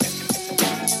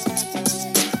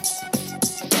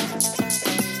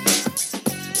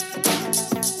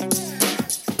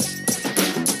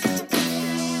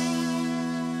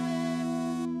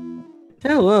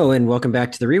Hello and welcome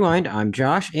back to the Rewind. I'm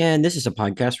Josh, and this is a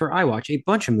podcast where I watch a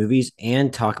bunch of movies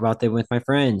and talk about them with my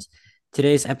friends.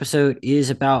 Today's episode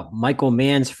is about Michael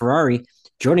Mann's Ferrari.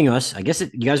 Joining us, I guess you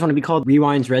guys want to be called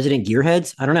Rewind's resident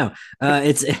gearheads. I don't know.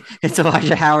 It's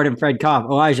Elijah Howard and Fred Kopp.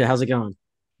 Elijah, how's it going?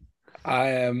 I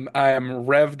am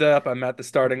revved up. I'm at the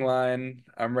starting line.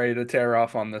 I'm ready to tear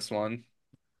off on this one.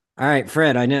 All right,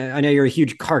 Fred. I know you're a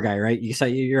huge car guy, right? You said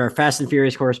you're a Fast and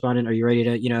Furious correspondent. Are you ready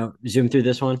to zoom through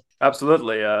this one?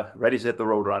 Absolutely. Ready to hit the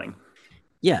road running.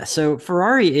 Yeah, so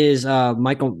Ferrari is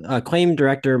Michael acclaimed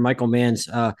director Michael Mann's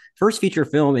first feature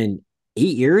film in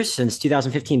 8 years since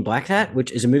 2015 Black Hat,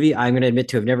 which is a movie I'm going to admit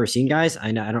to have never seen, guys.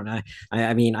 I don't know.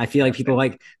 I mean, I feel like people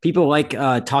like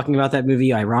talking about that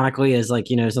movie ironically as like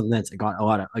something that's got a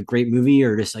lot of a great movie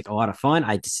or just like a lot of fun.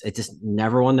 It's just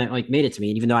never one that like made it to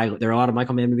me, even though there are a lot of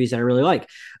Michael Mann movies that I really like.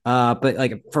 But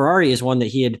like Ferrari is one that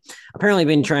he had apparently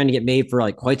been trying to get made for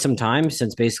like quite some time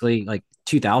since basically like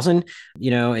 2000,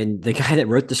 and the guy that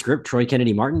wrote the script, Troy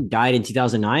Kennedy Martin, died in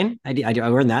 2009. I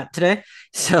learned that today.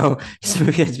 So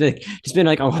it's been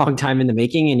like a long time in the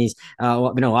making, and he's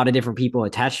been a lot of different people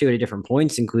attached to it at different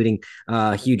points, including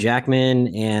Hugh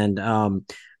Jackman and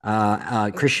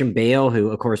Christian Bale,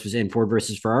 who of course was in Ford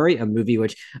versus Ferrari, a movie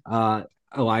which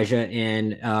Elijah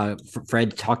and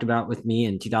Fred talked about with me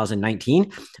in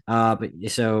 2019. But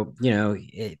so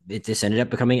it just ended up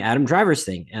becoming Adam Driver's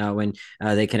thing when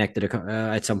they connected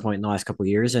at some point in the last couple of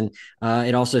years, and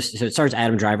it stars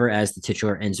Adam Driver as the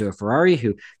titular Enzo Ferrari,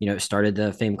 who started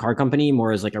the famed car company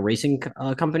more as like a racing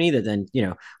company that then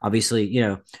obviously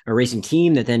a racing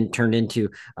team that then turned into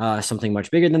something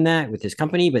much bigger than that with his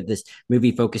company. But this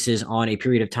movie focuses on a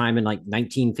period of time in like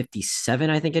 1957,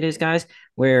 I think it is, guys,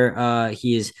 where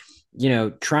he is,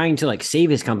 trying to like save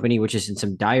his company, which is in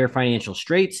some dire financial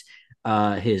straits.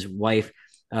 His wife,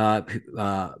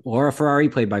 Laura Ferrari,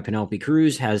 played by Penelope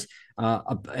Cruz, has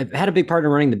had a big part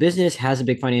in running the business, has a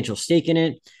big financial stake in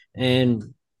it,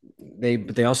 and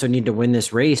they also need to win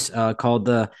this race called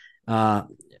the. Either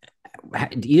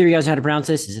of you guys know how to pronounce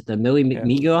this? Is it the Millie Yeah.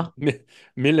 Migua?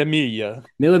 Mille Miglia.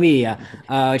 Millimia,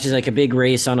 which is like a big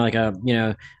race on like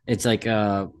it's like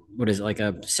what is it, like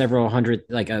a several hundred,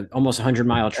 like a almost 100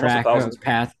 mile Almost a track thousand.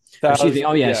 path, or excuse me, Thousand,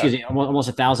 oh yeah, yeah. excuse me, almost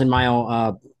 1,000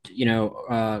 mile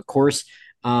course.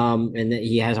 And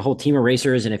he has a whole team of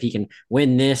racers, and if he can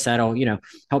win this, that'll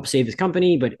help save his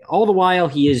company. But all the while,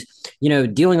 he is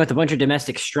dealing with a bunch of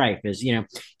domestic strife. As he and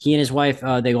his wife,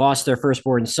 they lost their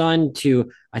firstborn son to,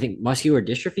 I think, muscular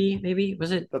dystrophy, maybe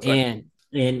was it, That's right. and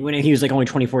when he was like only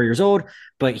 24 years old.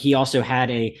 But he also had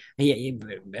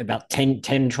about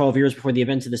 12 years before the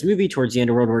events of this movie, towards the end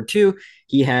of World War II,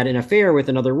 he had an affair with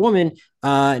another woman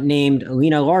named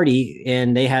Lena Lardy,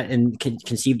 and they had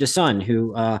conceived a son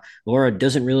who Laura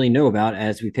doesn't really know about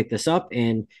as we pick this up.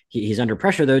 And he's under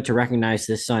pressure, though, to recognize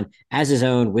this son as his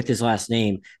own with his last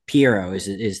name. Piero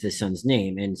is this son's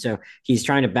name. And so he's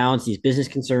trying to balance these business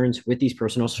concerns with these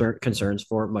personal concerns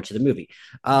for much of the movie.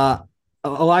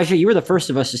 Elijah, you were the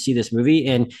first of us to see this movie,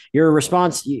 and your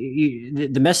response,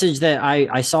 the message that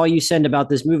I saw you send about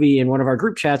this movie in one of our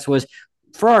group chats was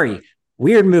Ferrari,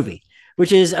 weird movie,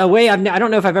 which is a way I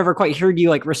don't know if I've ever quite heard you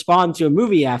like respond to a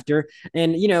movie after.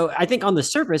 And I think on the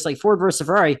surface, like Ford versus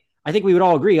Ferrari, I think we would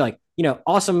all agree, like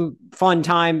awesome, fun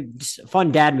time,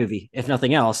 fun dad movie, if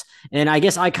nothing else. And I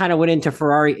guess I kind of went into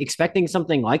Ferrari expecting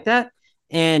something like that,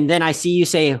 and then I see you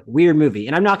say weird movie,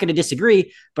 and I'm not going to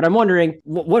disagree, but I'm wondering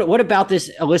what about this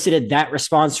elicited that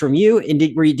response from you, and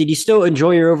did you still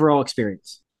enjoy your overall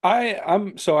experience?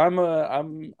 I'm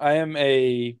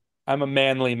a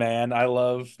manly man. I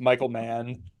love Michael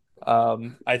Mann.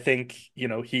 I think,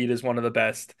 Heat is one of the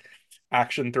best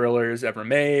action thrillers ever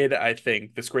made. I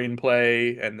think the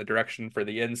screenplay and the direction for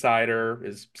The Insider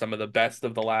is some of the best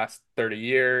of the last 30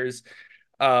 years.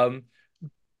 Um,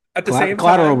 at the same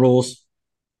Collateral time, rules.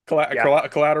 Yeah.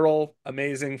 Collateral,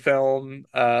 amazing film.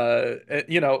 I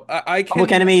Public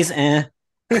can Enemies, well,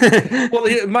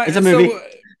 it's a movie. so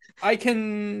I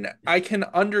can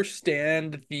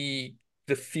understand the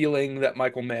feeling that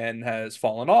Michael Mann has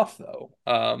fallen off though.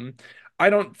 I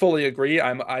don't fully agree.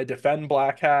 I defend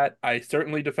Black Hat. I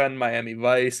certainly defend Miami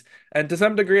Vice, and to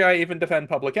some degree, I even defend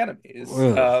Public Enemies.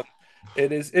 Ugh.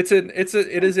 It is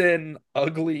an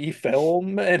ugly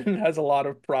film and it has a lot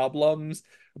of problems,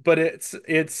 but it's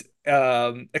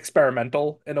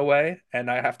experimental in a way, and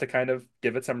I have to kind of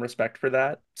give it some respect for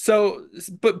that. So,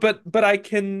 but I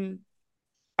can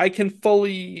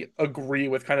fully agree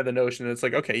with kind of the notion that it's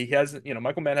like, okay, he hasn't,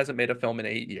 Michael Mann hasn't made a film in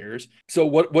 8 years. So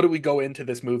what do we go into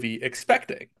this movie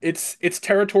expecting? It's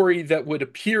territory that would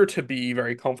appear to be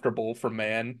very comfortable for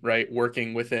Mann, right?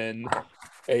 Working within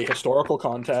a historical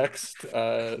context,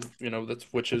 that's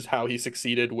which is how he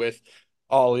succeeded with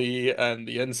Ollie and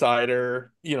the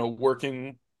Insider,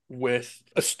 working with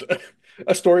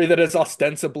a story that is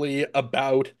ostensibly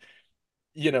about,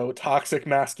 toxic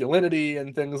masculinity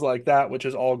and things like that, which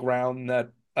is all ground that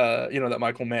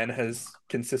Michael Mann has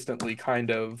consistently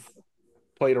kind of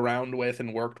played around with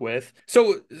and worked with.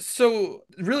 So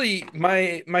really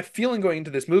my feeling going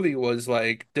into this movie was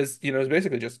like, it's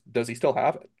basically just, does he still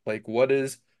have it? Like,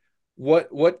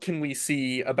 what can we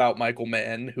see about Michael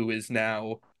Mann, who is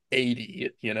now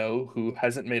 80, who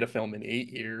hasn't made a film in 8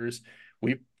 years?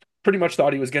 We pretty much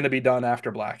thought he was going to be done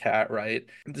after Black Hat, right?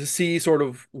 To see sort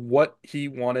of what he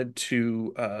wanted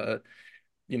to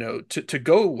to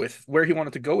go with, where he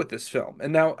wanted to go with this film.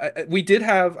 And now we did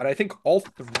have, and I think all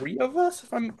three of us,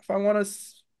 if I want to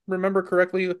remember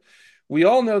correctly, we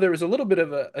all know there was a little bit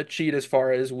of a cheat as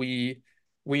far as we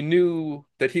knew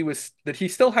that he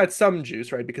still had some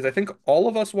juice, right? Because I think all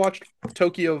of us watched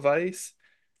Tokyo Vice.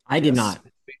 I did Yes. not.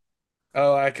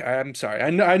 Oh, I'm sorry.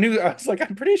 I knew I was like,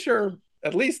 I'm pretty sure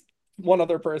at least one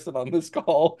other person on this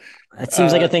call. That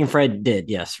seems like a Uh, thing Fred did.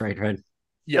 Yes, right, Fred.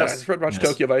 Yeah, Yes. Fred watched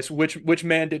Yes. Tokyo Vice, which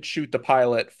man did shoot the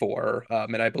pilot for,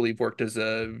 and I believe worked as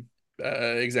a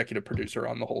executive producer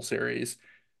on the whole series.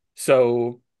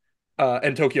 So,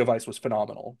 and Tokyo Vice was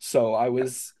phenomenal. So I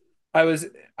was,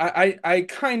 I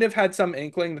kind of had some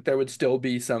inkling that there would still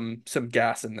be some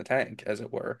gas in the tank, as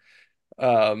it were.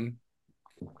 Um,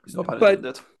 No pun but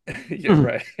intended. yeah,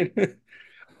 right.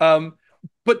 Um,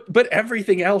 but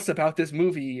everything else about this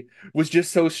movie was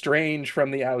just so strange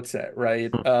from the outset,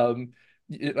 right?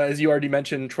 As you already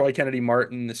mentioned, Troy Kennedy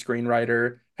Martin, the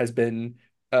screenwriter, has been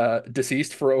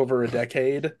deceased for over a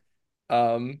decade.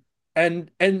 Um,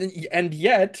 and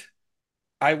yet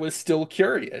I was still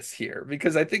curious here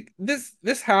because I think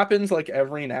this happens like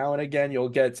every now and again. You'll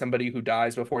get somebody who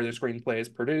dies before their screenplay is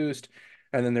produced,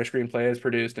 and then their screenplay is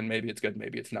produced, and maybe it's good,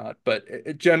 maybe it's not. But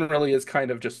it generally is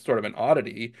kind of just sort of an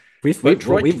oddity. We've But we've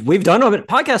well, Troy we've done a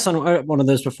podcast on one of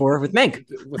those before with Mank.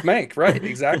 with Mank, right?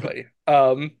 Exactly.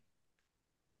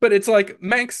 But it's like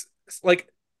Mank's like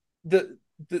the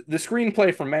the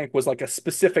screenplay for Mank was like a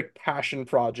specific passion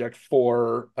project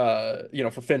for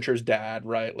for Fincher's dad,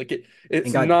 right? Like And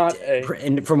it's got not a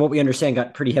and from what we understand,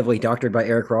 got pretty heavily doctored by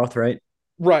Eric Roth, right?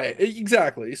 right,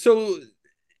 exactly. So,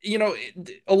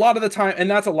 a lot of the time, and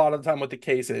that's a lot of the time what the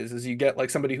case is you get like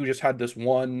somebody who just had this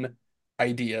one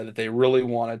idea that they really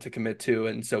wanted to commit to,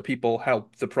 and so people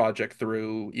help the project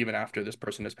through even after this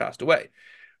person has passed away.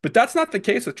 But that's not the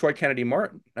case with Troy Kennedy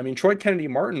Martin. I mean, Troy Kennedy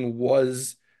Martin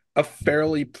was a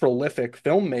fairly prolific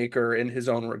filmmaker in his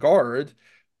own regard.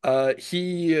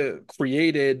 He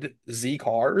created Z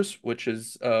Cars, which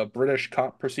is a British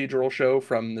cop procedural show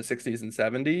from the 60s and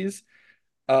 70s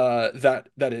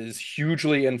that is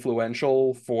hugely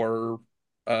influential for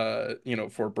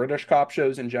for British cop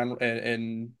shows in general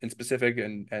and in specific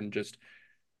and just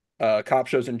cop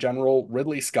shows in general.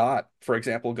 Ridley Scott, for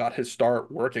example, got his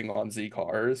start working on Z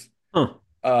Cars. Huh.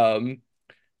 Um,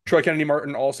 Troy Kennedy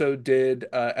Martin also did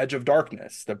Edge of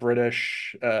Darkness, the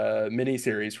British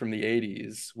miniseries from the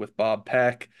 80s with Bob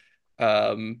Peck,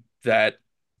 that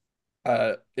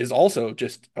is also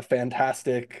just a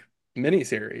fantastic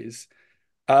miniseries.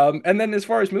 And then as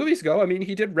far as movies go, I mean,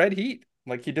 he did Red Heat.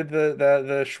 Like he did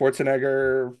the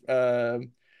Schwarzenegger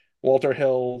Walter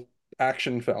Hill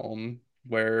action film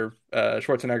where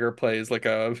Schwarzenegger plays like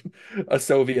a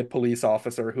Soviet police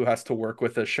officer who has to work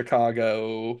with a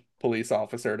Chicago police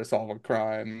officer to solve a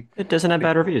crime. It doesn't have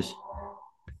bad reviews.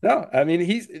 No, I mean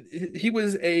he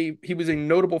was a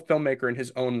notable filmmaker in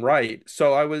his own right.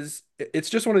 So it's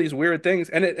just one of these weird things,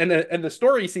 and the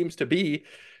story seems to be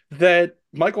that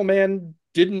Michael Mann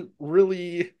didn't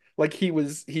really like he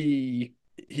was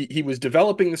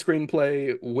developing the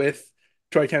screenplay with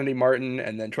Troy Kennedy Martin,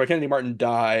 and then Troy Kennedy Martin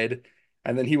died,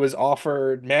 and then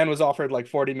Mann was offered like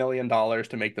 $40 million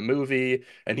to make the movie,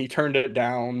 and he turned it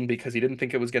down because he didn't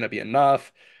think it was going to be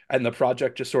enough, and the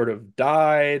project just sort of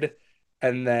died.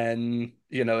 And then,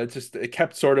 it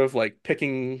kept sort of like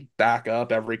picking back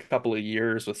up every couple of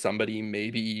years with somebody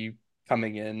maybe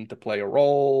coming in to play a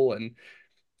role. And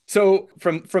so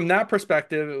from that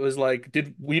perspective, it was like,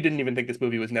 we didn't even think this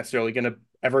movie was necessarily going to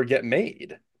ever get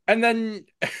made. And then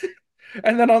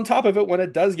and then on top of it, when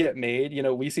it does get made,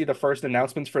 we see the first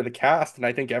announcements for the cast, and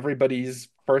I think everybody's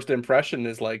first impression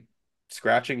is like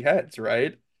scratching heads,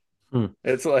 right? Hmm.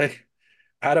 It's like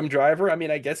Adam Driver, I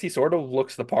mean, I guess he sort of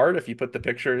looks the part if you put the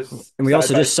pictures And we side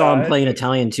also by just saw him side. playing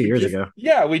Italian two years ago.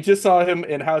 We just saw him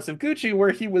in House of Gucci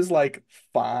where he was like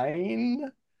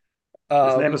fine.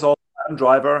 His name Um, is also Adam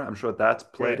Driver. I'm sure that's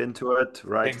played right. into it,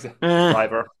 right? Exactly. Eh,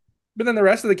 Driver. But then the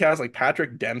rest of the cast, like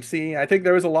Patrick Dempsey, I think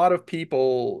there was a lot of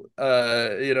people,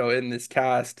 in this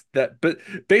cast but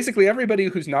basically everybody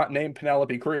who's not named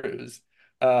Penelope Cruz,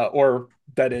 or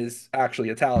that is actually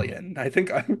Italian. I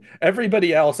think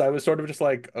everybody else, I was sort of just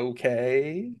like,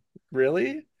 okay,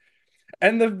 really?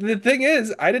 And the thing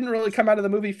is, I didn't really come out of the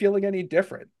movie feeling any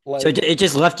different. So Like, it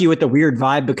just left you with the weird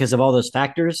vibe because of all those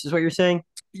factors, is what you're saying?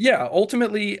 yeah,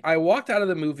 ultimately, I walked out of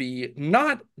the movie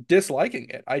not disliking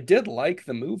it. I did like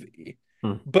the movie,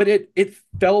 Hmm. but it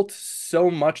felt so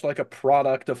much like a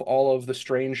product of all of the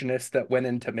strangeness that went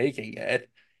into making it.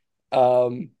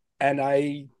 Um, and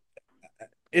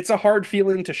it's a hard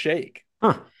feeling to shake.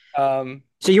 Huh. Um,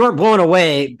 So you weren't blown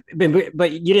away,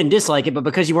 but you didn't dislike it. But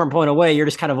because you weren't blown away, you're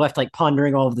just kind of left like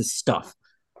pondering all of this stuff.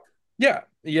 Yeah,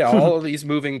 yeah, all of these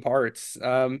moving parts.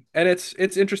 And it's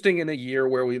interesting in a year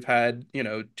where we've had,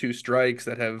 two strikes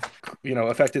that have,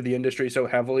 affected the industry so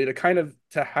heavily to kind of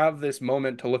to have this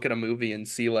moment to look at a movie and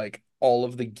see like all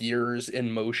of the gears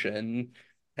in motion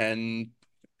and,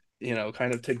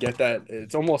 kind of to get that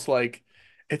it's almost like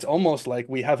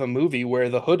we have a movie where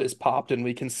the hood is popped and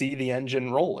we can see the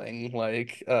engine rolling.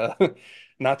 Like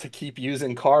not to keep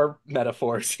using car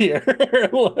metaphors here.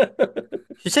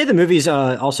 Should say the movie's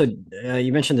also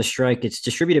you mentioned the strike. It's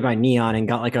distributed by Neon and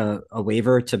got like a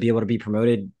waiver to be able to be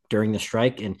promoted during the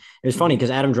strike. And it was funny Mhm.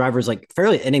 because Adam Driver's like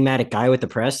fairly enigmatic guy with the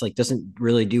press, like doesn't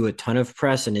really do a ton of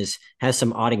press and is has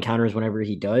some odd encounters whenever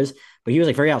he does. But he was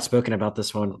like very outspoken about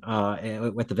this one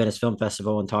with the Venice Film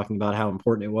Festival and talking about how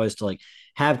important it was to like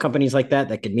have companies like that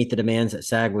that could meet the demands that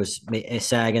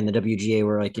SAG and the WGA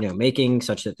were like making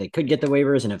such that they could get the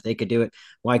waivers, and if they could do it,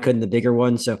 why couldn't the bigger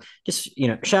ones? So just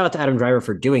shout out to Adam Driver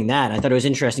for doing that. I thought it was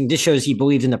interesting. This shows he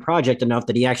believes in the project enough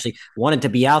that he actually wanted to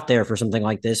be out there for something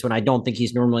like this, when I don't think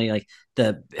he's normally like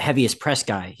the heaviest press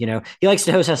guy. He likes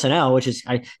to host SNL, which is,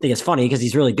 I think, is funny because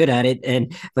he's really good at it,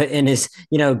 and is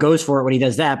goes for it when he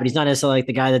does that. But he's not necessarily like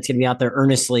the guy that's going to be out there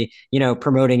earnestly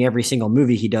promoting every single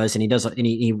movie he does, and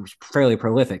he's fairly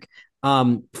prolific.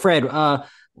 Fred,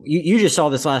 you just saw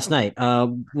this last night.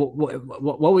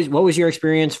 What was your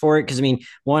experience for it? Because I mean,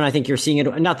 one, I think you're seeing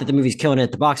it. Not that the movie's killing it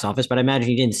at the box office, but I imagine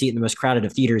you didn't see it in the most crowded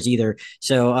of theaters either.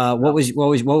 So, what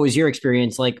was your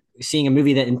experience like seeing a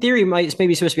movie that, in theory, might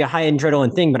maybe supposed to be a high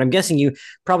adrenaline thing? But I'm guessing you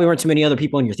probably weren't so many other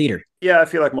people in your theater. Yeah, I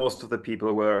feel like most of the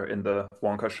people were in the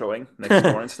Wonka showing next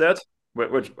door instead,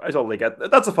 which I totally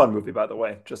get. That's a fun movie, by the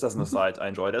way. Just as an aside, I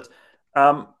enjoyed it.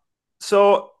 Um,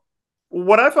 so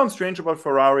what I found strange about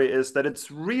Ferrari is that it's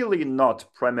really not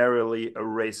primarily a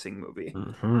racing movie.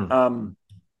 Mhm. Um,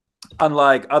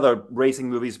 Unlike other racing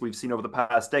movies we've seen over the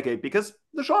past decade, because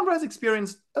the genre has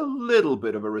experienced a little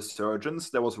bit of a resurgence.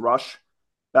 There was Rush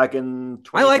back in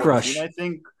I like 2014, Rush. I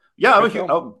think. Yeah, Good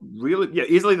film. really, yeah,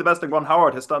 easily the best thing Ron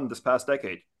Howard has done this past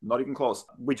decade. Not even close.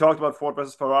 We talked about Ford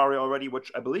versus Ferrari already,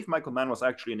 which I believe Michael Mann was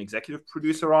actually an executive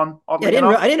producer on, Yeah, oddly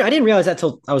enough. I didn't realize that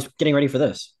till I was getting ready for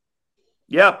this.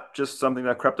 Yeah, just something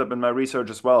that crept up in my research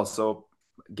as well. So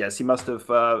I guess he must have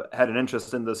had an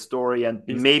interest in the story, and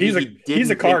He's maybe he's a he he's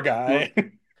a didn't car think he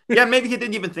guy. yeah, maybe he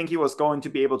didn't even think he was going to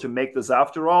be able to make this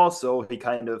after all. So he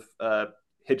kind of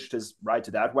hitched his ride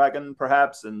to that wagon,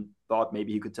 perhaps, and thought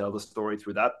maybe he could tell the story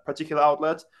through that particular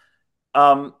outlet.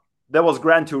 Um, there was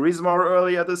Gran Turismo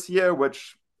earlier this year,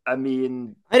 which, I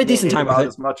mean, I had a decent made time with about it.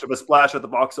 as much of a splash at the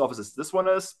box office as this one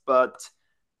is. But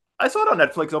I saw it on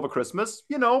Netflix over Christmas.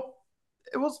 It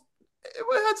was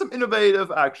it had some innovative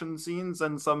action scenes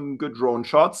and some good drone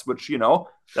shots, which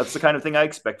that's the kind of thing I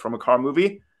expect from a car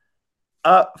movie.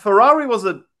 Ferrari was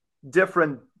a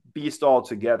different beast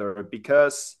altogether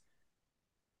because,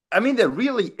 I mean, there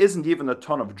really isn't even a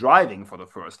ton of driving for the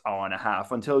first hour and a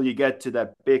half until you get to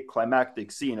that big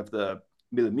climactic scene of the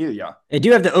Mille Miglia. They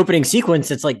do have the opening sequence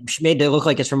that's like made to look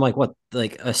like it's from like what,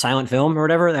 like a silent film or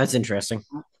whatever. That's interesting.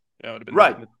 That would have been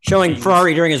Right, the Showing scenes.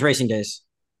 Ferrari during his racing days.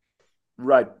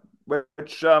 right.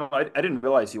 Which I didn't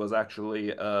realize he was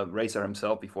actually a racer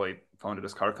himself before he founded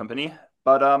his car company.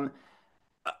 But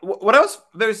what I was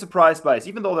very surprised by is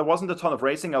even though there wasn't a ton of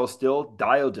racing, I was still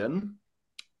dialed in,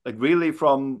 like really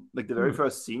from like the very Hmm.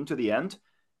 first scene to the end.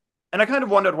 And I kind of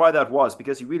wondered why that was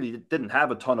because he really didn't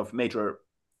have a ton of major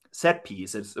set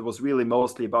pieces. It was really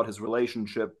mostly about his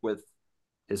relationship with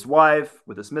his wife,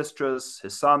 with his mistress,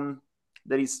 his son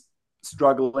that he's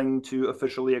struggling to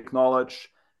officially acknowledge,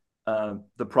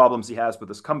 the problems he has with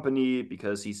his company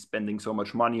because he's spending so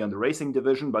much money on the racing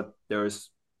division, but there's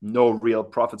no real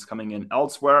profits coming in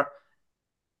elsewhere.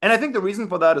 And I think the reason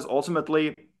for that is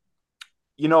ultimately,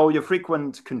 your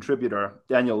frequent contributor,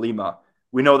 Daniel Lima,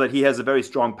 we know that he has a very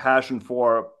strong passion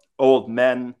for old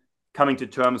men coming to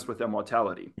terms with their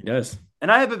mortality. He does.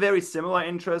 And I have a very similar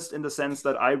interest in the sense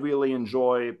that I really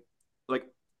enjoy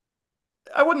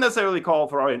I wouldn't necessarily call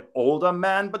Ferrari an older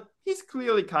man, but he's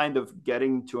clearly kind of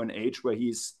getting to an age where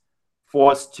he's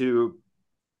forced to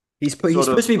He's sort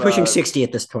supposed to of be pushing 60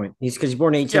 at this point. Because he's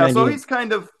born yeah, so 1898. he's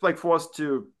kind of like forced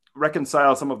to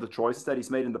reconcile some of the choices that he's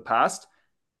made in the past,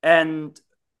 and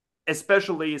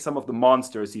especially some of the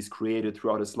monsters he's created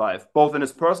throughout his life, both in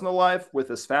his personal life with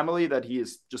his family that he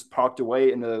is just parked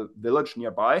away in a village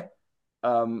nearby,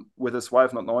 with his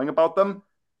wife not knowing about them,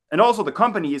 and also the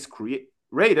company he's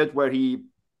created where he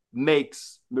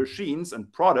makes machines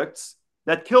and products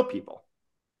that kill people.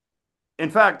 In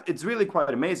fact, it's really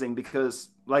quite amazing because,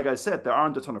 like I said, there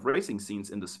aren't a ton of racing scenes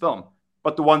in this film,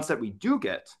 but the ones that we do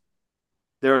get,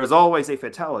 there is always a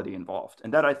fatality involved.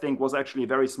 And that, I think, was actually a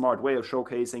very smart way of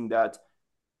showcasing that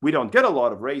we don't get a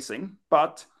lot of racing,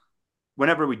 but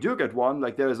whenever we do get one,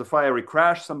 like there is a fiery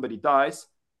crash, somebody dies,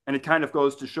 and it kind of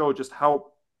goes to show just how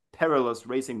perilous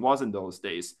racing was in those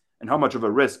days and how much of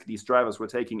a risk these drivers were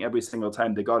taking every single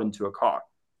time they got into a car.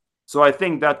 So I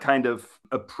think that kind of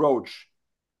approach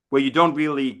where you don't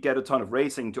really get a ton of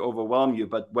racing to overwhelm you,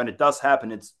 but when it does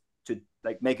happen, it's to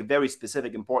like make a very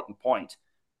specific, important point.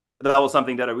 That was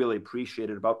something that I really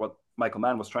appreciated about what Michael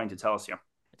Mann was trying to tell us here.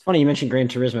 It's funny you mentioned Gran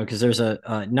Turismo because there's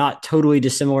a not totally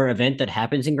dissimilar event that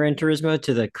happens in Gran Turismo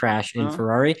to the crash in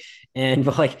Ferrari. And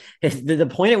but like the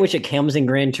point at which it comes in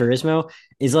Gran Turismo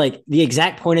is like the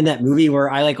exact point in that movie where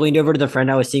I like leaned over to the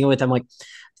friend I was seeing it with. I'm like,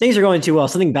 things are going too well.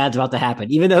 Something bad's about to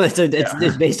happen, even though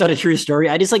it's based on a true story.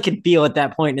 I just like could feel at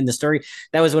that point in the story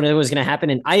that was when it was going to happen,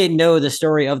 and I didn't know the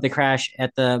story of the crash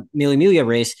at the Mille Miglia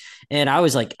race, and I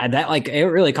was like that like it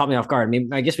really caught me off guard. I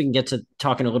mean, I guess we can get to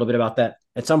talking a little bit about that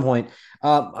at some point.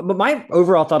 But my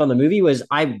overall thought on the movie was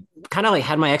I kind of like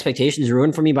had my expectations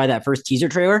ruined for me by that first teaser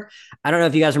trailer. I don't know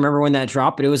if you guys remember when that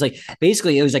dropped, but it was like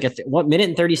basically it was like a 1 minute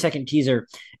and 30-second teaser,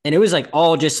 and it was like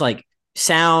all just like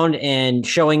sound and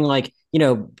showing like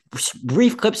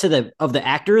brief clips of the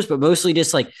actors, but mostly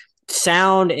just like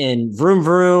sound and vroom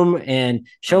vroom and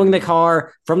showing the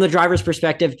car from the driver's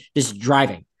perspective, just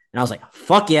driving. And I was like,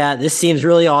 fuck yeah, this seems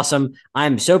really awesome.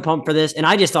 I'm so pumped for this. And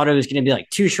I just thought it was going to be like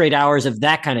 2 straight hours of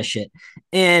that kind of shit.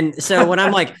 And so when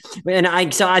I'm like,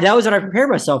 that was what I prepared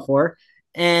myself for.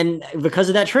 And because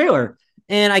of that trailer,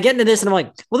 and I get into this and I'm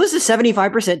like, well, this is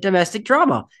 75% domestic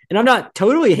drama. And I'm not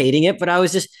totally hating it, but I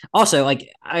was just also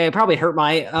like, I probably hurt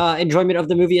my enjoyment of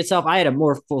the movie itself. I had a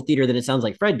more full theater than it sounds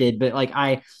like Fred did, but like,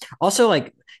 I also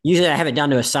like, usually I have it down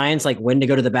to a science, like when to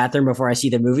go to the bathroom before I see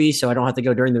the movie. So I don't have to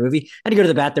go during the movie. I had to go to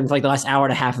the bathroom for like the last hour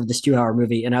and a half of this 2-hour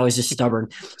movie. And I was just stubborn.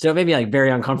 So it made me like very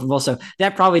uncomfortable. So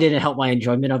that probably didn't help my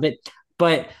enjoyment of it.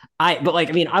 But I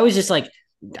mean, I was just like,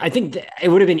 I think it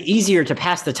would have been easier to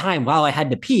pass the time while I had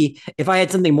to pee if I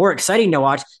had something more exciting to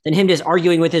watch than him just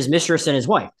arguing with his mistress and his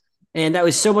wife. And that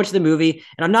was so much of the movie.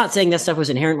 And I'm not saying that stuff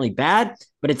was inherently bad,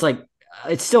 but it's like,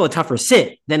 it's still a tougher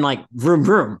sit than like vroom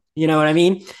vroom. You know what I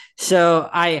mean? So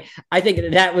I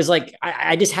think that was like,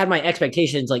 I just had my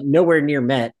expectations like nowhere near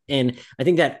met. And I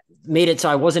think that made it so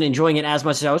I wasn't enjoying it as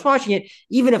much as I was watching it,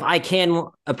 even if I can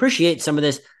appreciate some of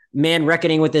this man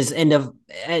reckoning with his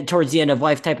towards the end of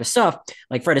life type of stuff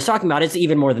like Fred is talking about. It's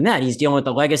even more than that. He's dealing with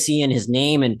the legacy and his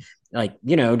name and like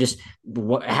just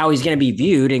how he's going to be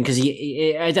viewed. And because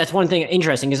that's one thing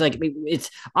interesting is like it's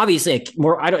obviously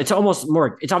it's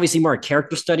obviously more a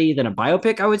character study than a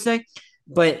biopic, I would say.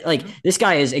 But like this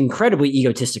guy is incredibly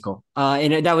egotistical,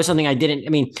 and that was something I didn't. I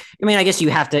mean, I guess you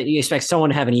expect someone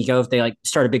to have an ego if they like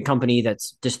start a big company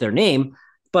that's just their name.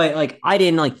 But like I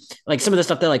didn't like some of the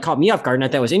stuff that like caught me off guard and I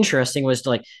thought was interesting was to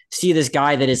like see this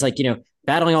guy that is like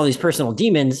battling all these personal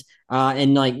demons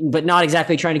and like but not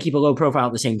exactly trying to keep a low profile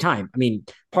at the same time. I mean,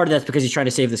 part of that's because he's trying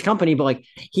to save this company, but like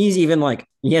he's even like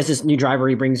he has this new driver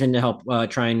he brings in to help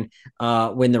try and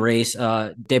win the race.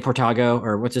 Deportago,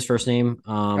 or what's his first name?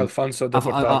 Alfonso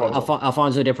Deportago.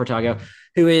 Alfonso Deportago,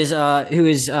 who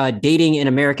is dating an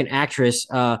American actress,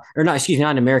 or not? Excuse me,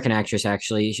 not an American actress.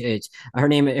 Actually, it's her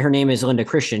name. Her name is Linda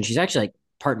Christian. She's actually like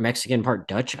part Mexican, part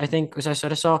Dutch, I think, as I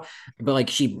sort of saw. But like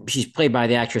she's played by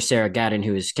the actress Sarah Gadon,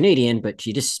 who is Canadian, but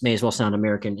she just may as well sound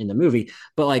American in the movie.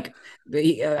 But like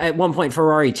at one point,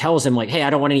 Ferrari tells him like, "Hey, I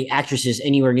don't want any actresses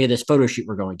anywhere near this photo shoot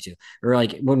we're going to," or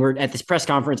like when we're at this press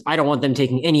conference, I don't want them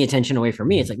taking any attention away from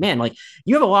me. It's like, man, like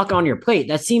you have a lot on your plate.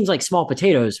 That seems like small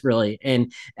potatoes, really.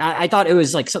 And I thought it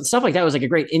was like stuff like that was like a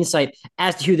great insight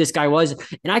as to who this guy was,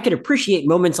 and I could appreciate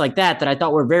moments like that I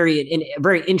thought were very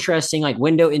interesting, like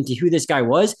window into who this guy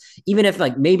was, even if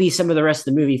like maybe some of the rest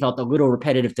of the movie felt a little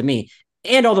repetitive to me.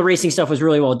 And all the racing stuff was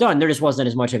really well done. There just wasn't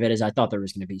as much of it as I thought there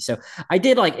was going to be. So I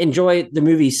did like enjoy the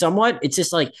movie somewhat. It's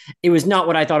just like it was not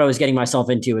what I thought I was getting myself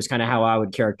into, is kind of how I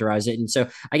would characterize it. And so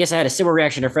I guess I had a similar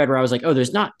reaction to Fred, where I was like, oh,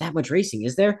 there's not that much racing,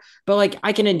 is there? But like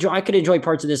I could enjoy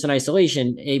parts of this in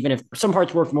isolation, even if some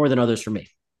parts worked more than others for me.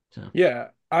 So Yeah,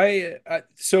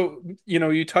 so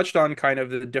you touched on kind of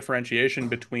the differentiation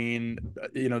between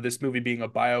this movie being a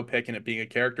biopic and it being a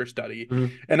character study,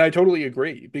 mhm. and I totally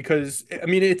agree because I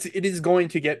mean it is going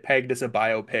to get pegged as a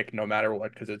biopic no matter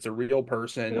what because it's a real It all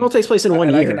person, takes place in one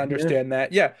and I can year. Yeah. understand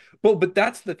that. Yeah, but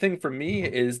that's the thing for me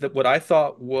is that what I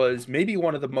thought was maybe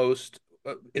one of the most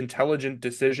intelligent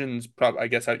decisions, I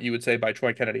guess you would say by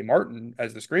Troy Kennedy Martin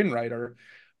as the screenwriter,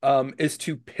 is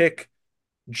to pick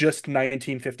just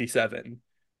 1957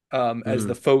 as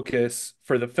the Mm, focus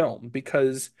for the film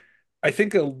because I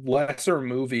think a lesser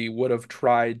movie would have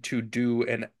tried to do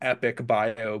an epic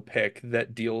biopic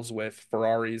that deals with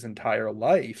Ferrari's entire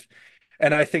life.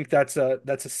 And I think that's a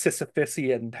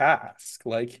Sisyphusian task.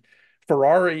 Like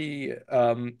Ferrari,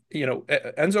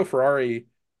 Enzo Ferrari,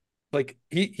 like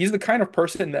he's the kind of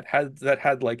person that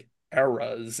had like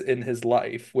eras in his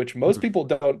life, which most mm, people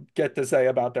don't get to say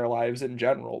about their lives in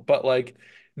general. But like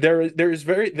there's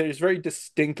very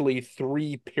distinctly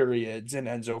three periods in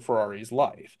Enzo Ferrari's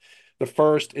life. The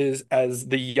first is as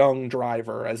the young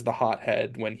driver, as the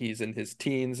hothead when he's in his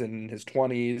teens and his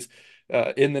 20s,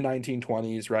 in the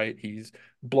 1920s, right? He's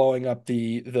blowing up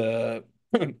the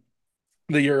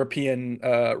European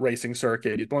racing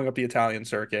circuit. He's blowing up the Italian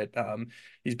circuit.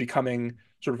 He's becoming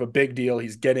sort of a big deal.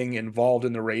 He's getting involved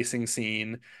in the racing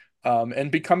scene, and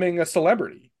becoming a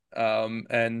celebrity.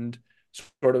 And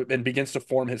sort of and begins to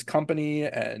form his company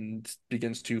and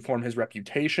begins to form his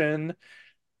reputation.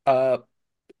 Uh,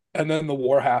 and then the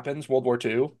war happens, World War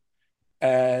II,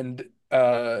 and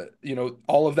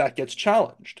all of that gets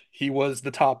challenged. He was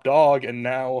the top dog, and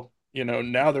now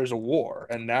there's a war,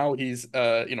 and now he's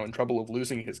in trouble of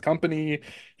losing his company.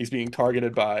 He's being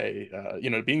targeted by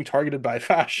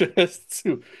fascists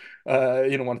who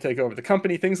want to take over the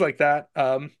company, things like that.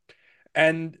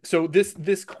 And so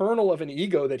this kernel of an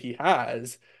ego that he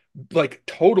has, like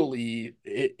totally,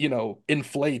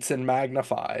 inflates and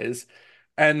magnifies.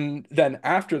 And then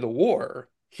after the war,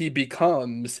 he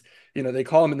becomes, they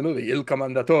call him in the movie Il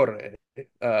Commendatore.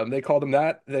 They called him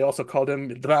that. They also called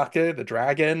him Drake, the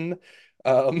dragon.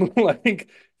 Like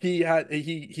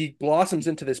he blossoms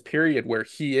into this period where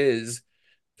he is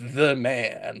the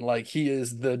man. Like he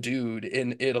is the dude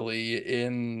in Italy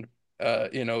in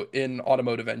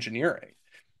automotive engineering.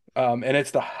 And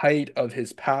it's the height of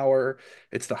his power.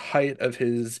 It's the height of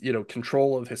his,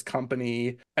 control of his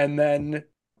company. And then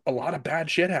a lot of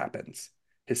bad shit happens.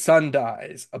 His son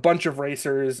dies. A bunch of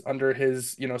racers under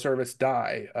his, service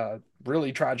die,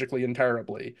 really tragically and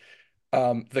terribly.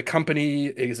 The company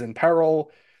is in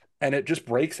peril, and it just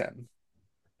breaks him.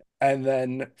 And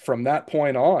then from that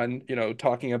point on,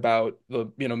 talking about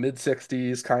the, mid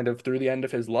 60s, kind of through the end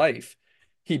of his life,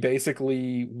 he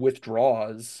basically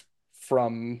withdraws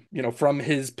from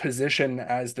his position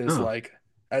as this oh, like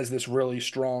as this really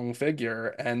strong figure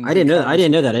and I didn't know that. I becomes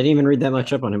didn't know that. I didn't even read that yeah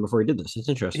much up on him before he did this. It's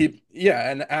interesting.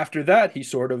 and after that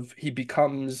he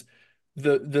becomes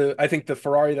the I think the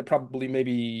Ferrari that probably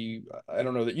maybe I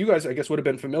don't know that you guys I guess would have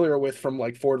been familiar with from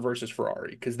like Ford versus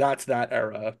Ferrari because that's that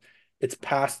era. It's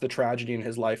past the tragedy in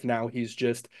his life. Now he's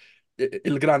just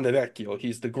Il Grande Vecchio.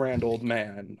 He's the grand old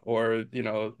man, or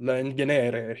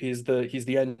L'Ingegnere. He's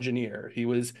the engineer.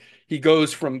 He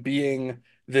goes from being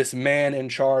this man in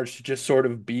charge to just sort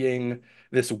of being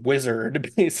this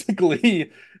wizard,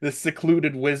 basically this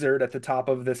secluded wizard at the top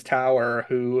of this tower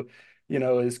who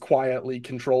is quietly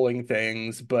controlling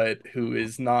things, but who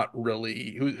is not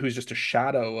really who's just a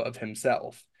shadow of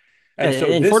himself. And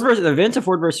so And Ford this versus the events of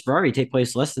Ford versus Ferrari take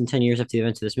place less than 10 years after the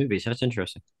events of this movie. So that's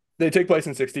interesting. they take place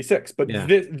in 66, but Yeah.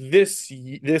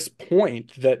 this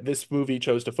point that this movie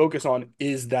chose to focus on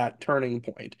is that turning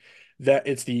point, that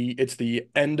it's the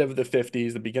end of the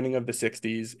 50s, the beginning of the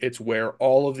 60s. It's where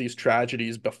all of these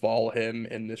tragedies befall him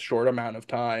in this short amount of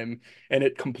time, and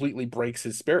it completely breaks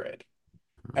his spirit.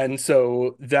 And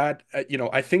so that,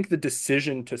 I think the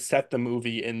decision to set the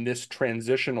movie in this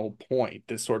transitional point,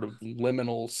 this sort of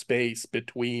liminal space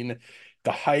between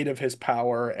the height of his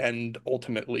power and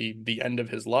ultimately the end of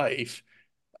his life,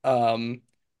 um,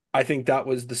 I think that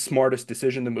was the smartest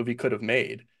decision the movie could have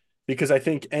made. Because I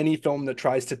think any film that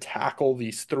tries to tackle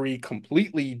these three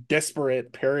completely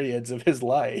disparate periods of his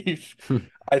life,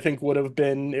 I think would have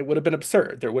been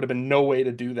absurd. There would have been no way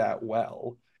to do that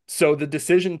well. So the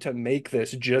decision to make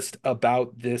this just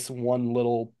about this one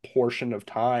little portion of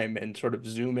time and sort of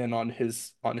zoom in on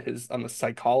the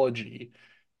psychology,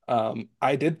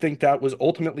 I did think that was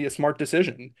ultimately a smart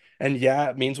decision. And yeah,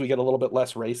 it means we get a little bit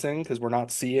less racing because we're not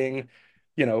seeing,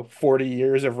 40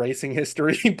 years of racing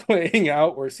history playing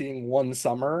out. We're seeing one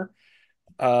summer.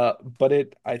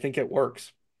 But I think it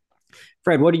works.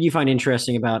 Fred, what did you find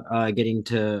interesting about getting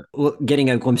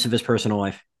a glimpse of his personal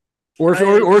life? Or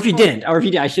I if you didn't, or if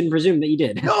you did, I shouldn't presume that you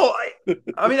did. no,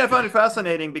 I mean, I find it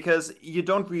fascinating because you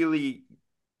don't really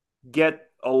get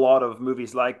a lot of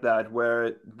movies like that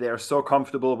where they're so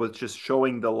comfortable with just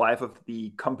showing the life of the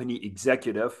company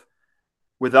executive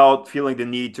without feeling the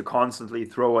need to constantly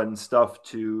throw in stuff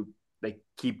to like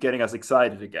keep getting us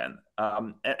excited again.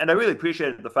 And I really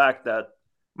appreciated the fact that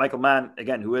Michael Mann,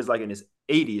 again, who is like in his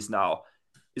 80s now,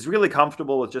 is really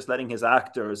comfortable with just letting his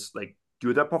actors like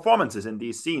do their performances in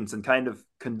these scenes and kind of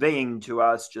conveying to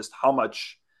us just how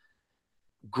much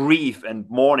grief and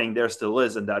mourning there still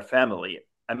is in that family.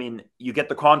 I mean, you get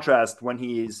the contrast when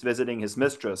he's visiting his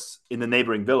mistress in the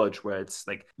neighboring village where it's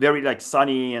like very like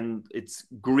sunny and it's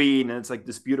green and it's like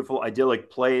this beautiful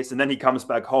idyllic place. And then he comes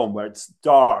back home where it's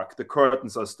dark, the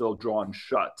curtains are still drawn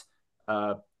shut.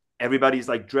 Uh, Everybody's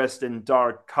like dressed in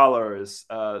dark colors.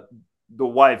 The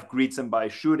wife greets him by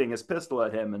shooting his pistol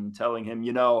at him and telling him,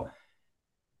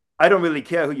 I don't really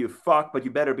care who you fuck, but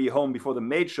you better be home before the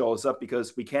maid shows up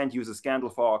because we can't use a scandal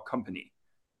for our company.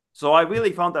 So I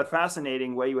really found that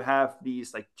fascinating where you have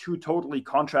these like two totally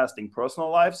contrasting personal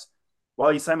lives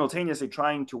while he's simultaneously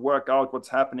trying to work out what's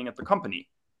happening at the company.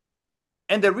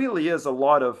 And there really is a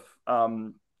lot of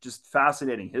just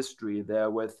fascinating history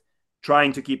there with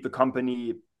trying to keep the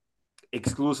company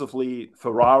exclusively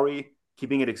Ferrari,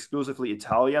 keeping it exclusively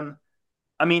Italian.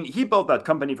 I mean, he built that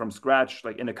company from scratch,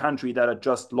 like in a country that had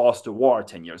just lost a war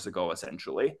 10 years ago,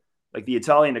 essentially. Like the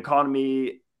Italian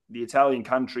economy, the Italian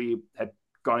country had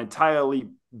gone entirely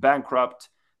bankrupt.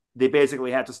 They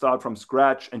basically had to start from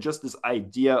scratch. And just this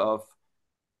idea of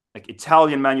like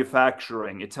Italian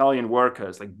manufacturing, Italian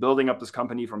workers, like building up this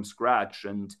company from scratch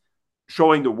and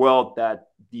showing the world that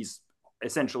these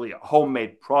essentially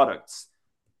homemade products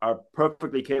are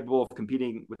perfectly capable of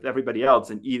competing with everybody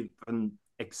else and even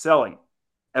excelling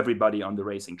everybody on the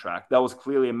racing track. That was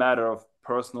clearly a matter of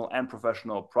personal and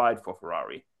professional pride for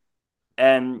Ferrari.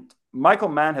 And Michael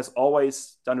Mann has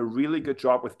always done a really good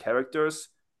job with characters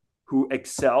who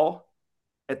excel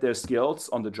at their skills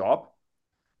on the job.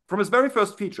 From his very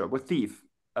first feature with Thief,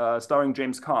 starring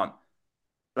James Caan,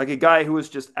 like a guy who is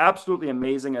just absolutely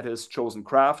amazing at his chosen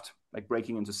craft, like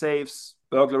breaking into safes,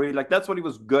 burglary, like that's what he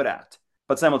was good at.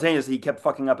 But simultaneously, he kept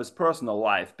fucking up his personal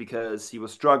life because he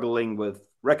was struggling with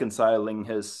reconciling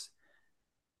his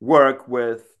work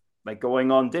with like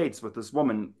going on dates with this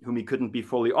woman whom he couldn't be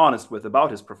fully honest with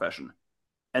about his profession.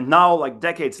 And now, like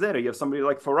decades later, you have somebody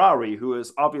like Ferrari, who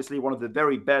is obviously one of the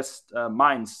very best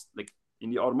minds like in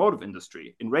the automotive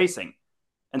industry, in racing.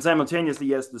 And simultaneously,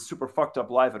 he has this super fucked up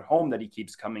life at home that he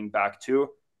keeps coming back to,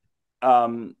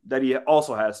 that he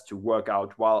also has to work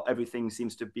out while everything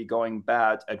seems to be going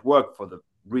bad at work for the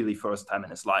really first time in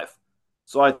his life.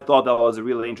 So I thought that was a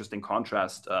really interesting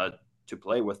contrast to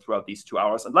play with throughout these 2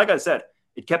 hours. And like I said,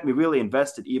 it kept me really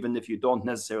invested, even if you don't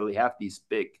necessarily have these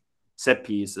big set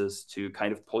pieces to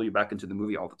kind of pull you back into the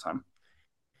movie all the time.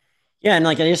 Yeah, and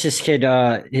like I guess his kid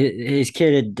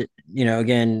had,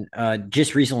 again,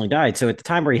 just recently died. So at the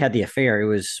time where he had the affair, it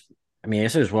was, I mean, I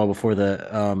guess it was well before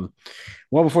the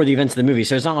events of the movie.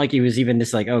 So it's not like he was even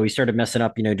this like, oh, he started messing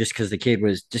up, just because the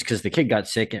kid got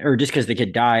sick or just because the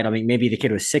kid died. I mean, maybe the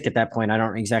kid was sick at that point. I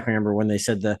don't exactly remember when they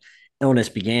said the illness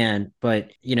began,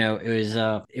 but I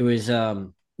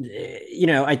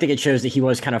think it shows that he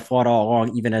was kind of flawed all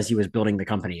along, even as he was building the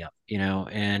company up,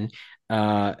 and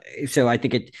so I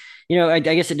think I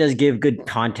guess it does give good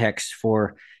context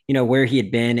for where he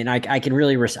had been, and I can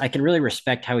really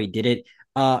respect how he did it.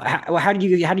 How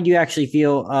did you actually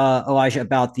feel, Elijah,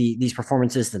 about these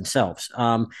performances themselves?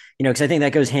 Because I think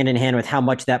that goes hand in hand with how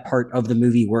much that part of the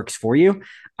movie works for you.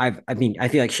 I mean, I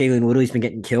feel like Shailene Woodley's been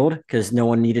getting killed because no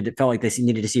one felt like they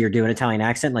needed to see her do an Italian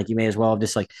accent. Like you may as well have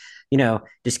just like,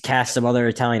 just cast some other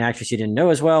Italian actress you didn't know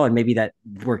as well, and maybe that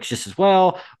works just as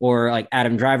well. Or like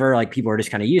Adam Driver, like people are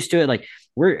just kind of used to it. Like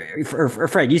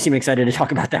Fred, you seem excited to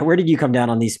talk about that. Where did you come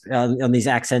down on these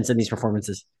accents and these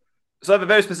performances? So I have a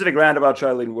very specific rant about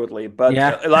Shailene Woodley, but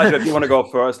Yeah. Elijah, if you want to go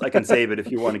first, I can save it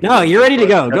if you want to give No, you're ready to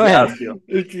go. Go ahead.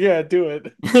 Yeah, do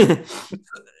it.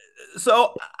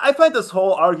 So I find this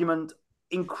whole argument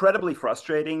incredibly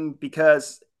frustrating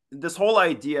because this whole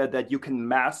idea that you can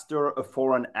master a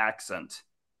foreign accent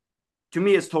to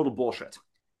me is total bullshit.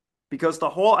 because the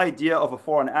whole idea of a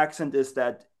foreign accent is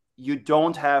that you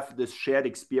don't have this shared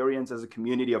experience as a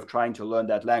community of trying to learn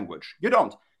that language. You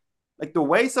don't. Like the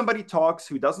way somebody talks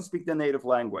who doesn't speak their native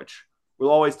language will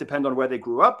always depend on where they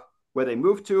grew up, where they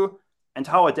moved to, and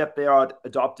how adept they are at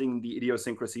adopting the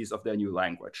idiosyncrasies of their new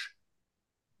language.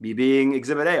 Me being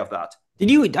exhibit A of that.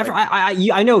 Did you? Like,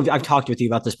 I know I've talked with you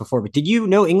about this before, but did you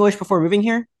know English before moving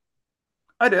here?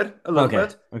 I did a little Okay.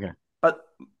 bit, Okay. but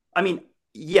I mean,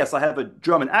 yes, I have a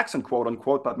German accent, quote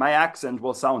unquote, but my accent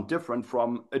will sound different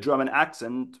from a German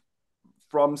accent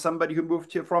from somebody who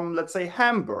moved here from, let's say,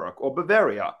 Hamburg or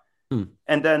Bavaria. Hmm.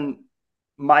 And then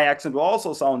my accent will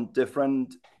also sound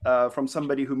different from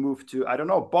somebody who moved to, I don't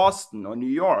know, Boston or New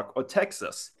York or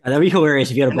Texas. That'd be hilarious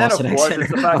if you had a And then, Boston of course, accent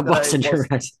it's the or a fact that I Boston was, German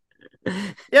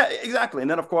accent. yeah, exactly. And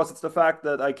then, of course, it's the fact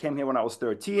that I came here when I was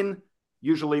 13.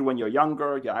 Usually, when you're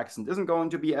younger, your accent isn't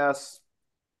going to be as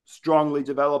strongly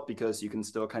developed because you can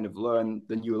still kind of learn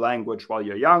the new language while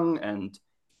you're young, and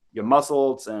your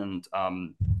muscles and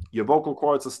your vocal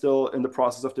cords are still in the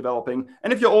process of developing.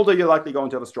 And if you're older, you're likely going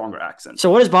to have a stronger accent. So,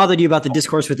 what has bothered you about the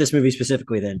discourse with this movie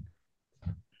specifically? Then,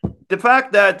 The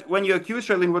fact that when you accuse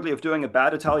Shailene Woodley of doing a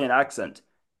bad Italian accent,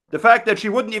 the fact that she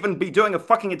wouldn't even be doing a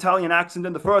fucking Italian accent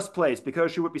in the first place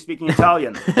because she would be speaking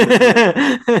Italian.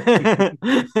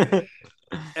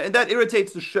 And that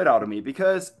irritates the shit out of me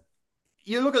because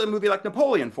you look at a movie like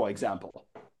Napoleon, for example.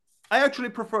 I actually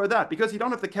prefer that because you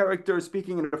don't have the character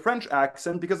speaking in a French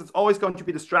accent because it's always going to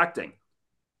be distracting.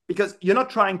 Because you're not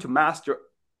trying to master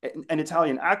an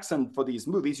Italian accent for these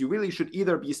movies. You really should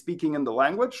either be speaking in the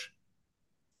language,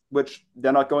 which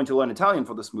they're not going to learn Italian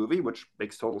for this movie, which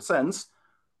makes total sense,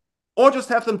 or just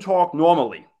have them talk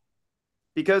normally.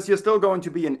 Because you're still going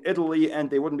to be in Italy and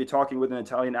they wouldn't be talking with an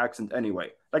Italian accent anyway.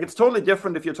 Like, it's totally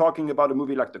different if you're talking about a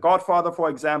movie like The Godfather, for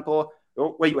example,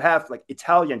 where you have like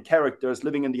Italian characters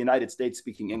living in the United States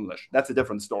speaking English. That's a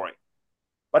different story.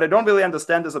 But I don't really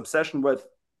understand this obsession with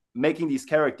making these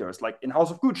characters, like in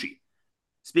House of Gucci,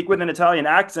 speak with an Italian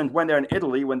accent when they're in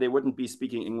Italy when they wouldn't be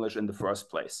speaking English in the first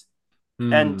place.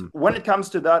 And when it comes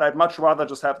to that, I'd much rather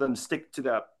just have them stick to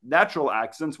their natural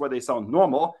accents where they sound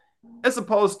normal, as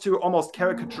opposed to almost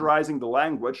caricaturizing the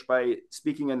language by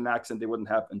speaking in an accent they wouldn't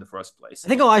have in the first place. I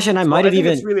think Elijah and I So might have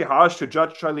even. It's really harsh to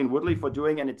judge Shailene Woodley for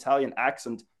doing an Italian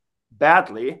accent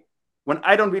badly when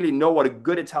I don't really know what a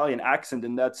good Italian accent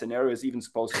in that scenario is even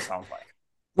supposed to sound like.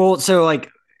 Well, so like,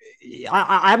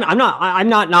 I'm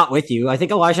not with you. I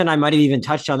think Elijah and I might have even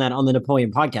touched on that on the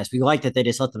Napoleon podcast. We like that they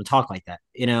just let them talk like that,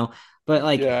 you know. But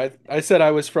like, Yeah, I said I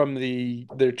was from the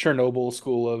Chernobyl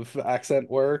school of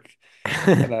accent work,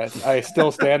 and I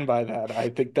still stand by that. I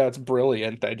think that's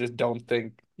brilliant. I just don't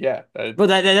think, yeah. But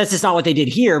that's just not what they did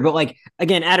here. But like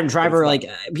again, Adam Driver, like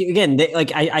again,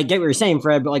 I get what you're saying,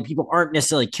 Fred. But like people aren't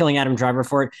necessarily killing Adam Driver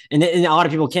for it, and a lot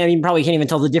of people probably can't even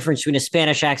tell the difference between a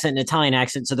Spanish accent and an Italian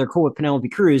accent. So they're cool with Penelope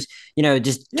Cruz, you know,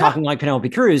 just talking like Penelope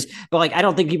Cruz. But like I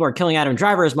don't think people are killing Adam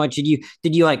Driver as much. Did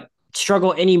you like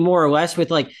struggle any more or less with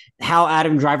like how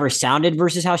Adam Driver sounded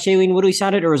versus how Shailene Woodley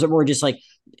sounded, or is it more just like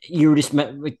you were just like,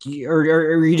 or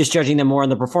are you just judging them more on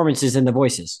the performances and the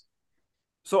voices?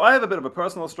 So I have a bit of a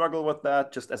personal struggle with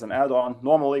that, just as an add-on.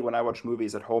 Normally, when I watch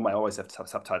movies at home, I always have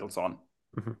subtitles on.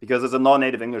 Because as a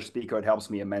non-native English speaker, it helps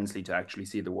me immensely to actually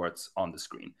see the words on the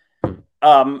screen.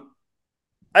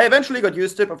 I eventually got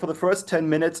used to it, but for the first 10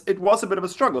 minutes, it was a bit of a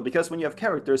struggle because when you have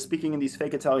characters speaking in these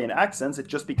fake Italian accents, it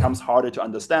just becomes harder to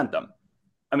understand them.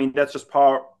 I mean, that's just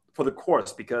par for the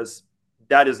course because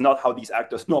that is not how these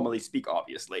actors normally speak,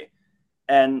 obviously.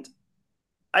 And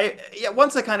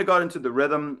once I kind of got into the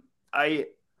rhythm, I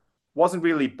wasn't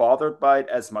really bothered by it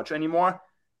as much anymore.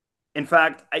 In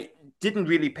fact, I didn't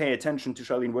really pay attention to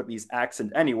Shailene Woodley's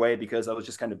accent anyway, because I was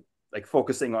just kind of like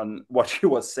focusing on what she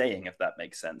was saying, if that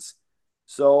makes sense.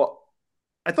 So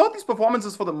I thought these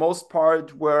performances for the most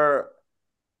part were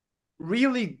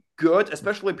really good,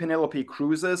 especially Penelope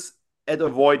Cruz's, at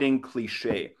avoiding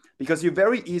cliche. Because you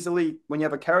very easily, when you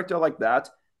have a character like that,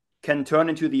 can turn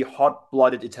into the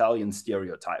hot-blooded Italian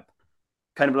stereotype.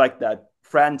 Kind of like that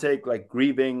frantic, like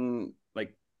grieving,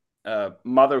 like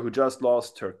mother who just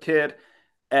lost her kid.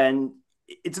 And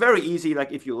it's very easy,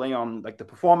 like if you lay on like the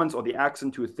performance or the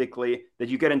accent too thickly, that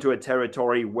you get into a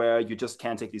territory where you just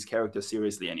can't take these characters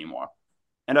seriously anymore.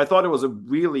 And I thought it was a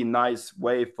really nice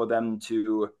way for them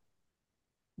to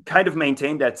kind of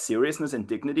maintain that seriousness and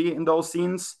dignity in those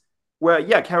scenes where,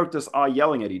 yeah, characters are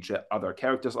yelling at each other,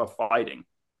 characters are fighting,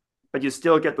 but you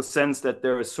still get the sense that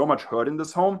there is so much hurt in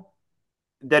this home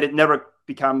that it never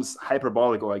becomes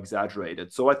hyperbolic or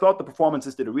exaggerated. So I thought the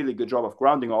performances did a really good job of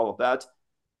grounding all of that,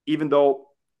 even though,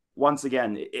 once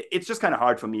again, it's just kind of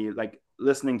hard for me, like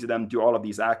listening to them do all of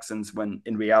these accents when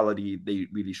in reality they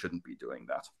really shouldn't be doing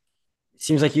that.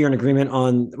 Seems like you're in agreement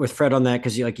on with Fred on that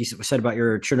because, like you said about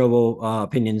your Chernobyl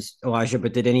opinions, Elijah.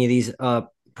 But did any of these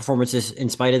performances, in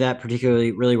spite of that,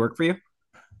 particularly really work for you?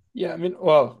 Yeah, I mean,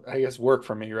 well, I guess work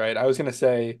for me, right? I was gonna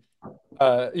say,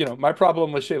 my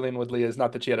problem with Shailene Woodley is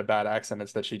not that she had a bad accent,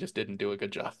 it's that she just didn't do a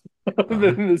good job Uh-huh.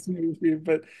 in this movie.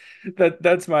 But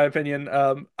that's my opinion.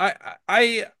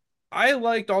 I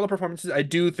liked all the performances. I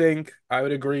do think I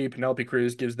would agree Penelope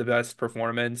Cruz gives the best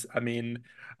performance. I mean,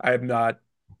 I'm not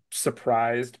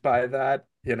surprised by that.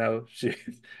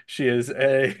 She is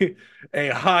a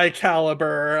high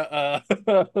caliber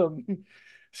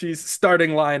she's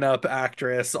starting lineup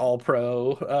actress, all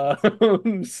pro.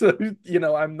 So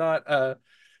I'm not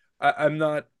I'm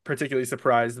not particularly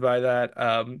surprised by that.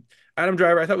 Adam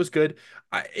Driver, I thought was good.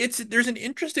 There's an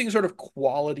interesting sort of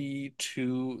quality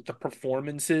to the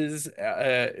performances,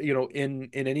 in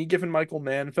any given Michael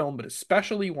Mann film, but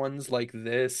especially ones like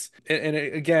this. And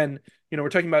again, we're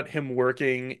talking about him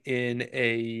working in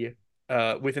a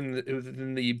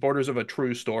within the borders of a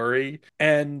true story,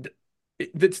 and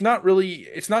it's not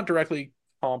directly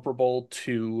comparable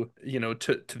to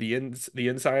the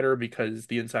Insider, because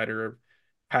the Insider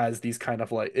has these kind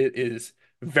of like, it is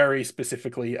very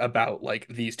specifically about like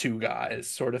these two guys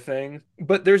sort of thing.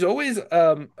 But there's always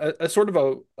a sort of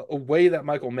a way that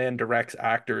Michael Mann directs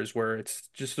actors where it's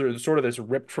just sort of this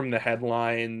ripped from the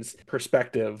headlines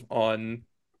perspective on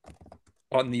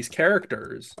these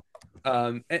characters.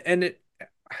 And it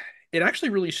actually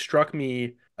really struck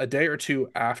me a day or two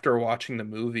after watching the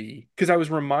movie, because I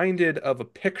was reminded of a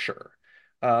picture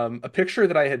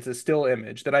that I had, a still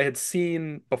image that I had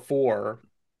seen before,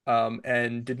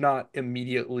 and did not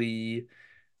immediately,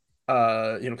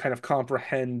 kind of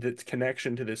comprehend its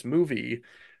connection to this movie.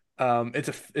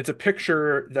 It's a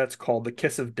picture that's called The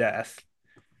Kiss of Death,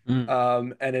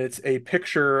 Mm. and it's a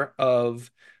picture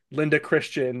of Linda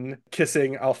Christian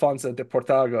kissing Alfonso de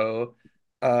Portago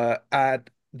at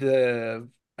the,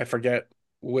 I forget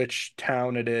which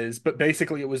town it is, but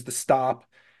basically it was the stop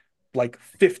like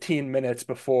 15 minutes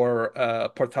before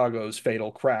Portago's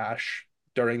fatal crash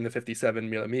during the 57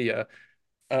 Mila Mia.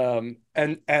 And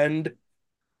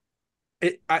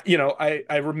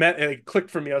I remember, it clicked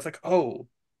for me. I was like, oh,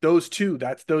 those are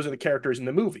the characters in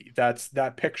the movie. That's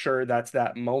that picture, that's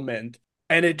that moment.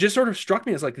 And it just sort of struck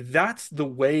me as like, that's the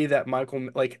way that Michael,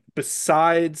 like,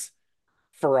 besides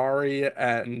Ferrari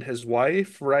and his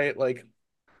wife, right? Like,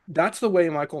 that's the way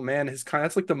Michael Mann is kind of,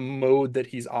 that's like the mode that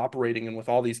he's operating in with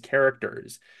all these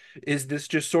characters. Is this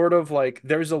just sort of like,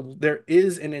 there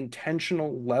is an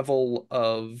intentional level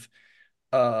of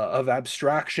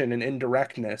abstraction and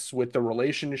indirectness with the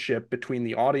relationship between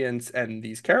the audience and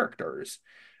these characters.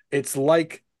 It's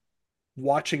like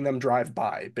watching them drive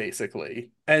by,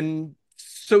 basically. And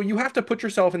so you have to put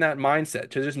yourself in that mindset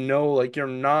to just know, like, you're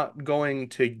not going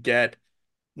to get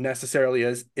necessarily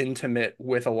as intimate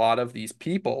with a lot of these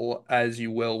people as you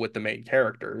will with the main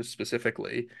characters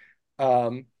specifically.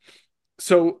 Um,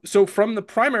 so from the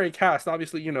primary cast,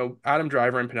 obviously, Adam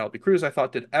Driver and Penelope Cruz, I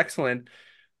thought did excellent.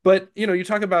 But you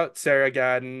talk about Sarah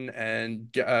Gadon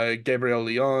and Gabriel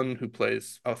Leon, who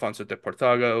plays Alfonso de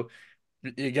Portago.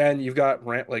 Again, you've got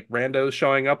like randos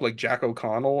showing up, like Jack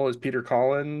O'Connell as Peter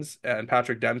Collins and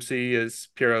Patrick Dempsey as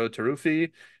Piero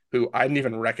Taruffi, who I didn't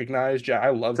even recognize. I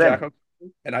love Jack Same. O'Connell,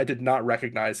 and I did not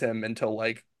recognize him until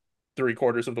like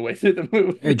three-quarters of the way through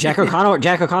the Jack movie. O'Connell,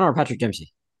 Jack O'Connell, or Patrick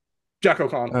Dempsey. Jack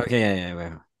O'Connell. Okay,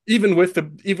 yeah. Even with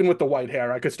the white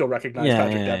hair, I could still recognize Yeah,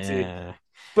 Patrick yeah, Dempsey. yeah.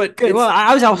 But Good. Well, it's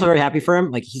I was also very happy for him.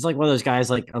 Like he's like one of those guys,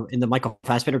 like in the Michael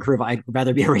Fassbender crew. Of, I'd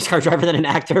rather be a race car driver than an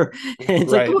actor. And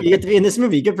it's like, right. cool, you get to be in this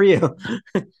movie. Good for you.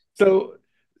 So,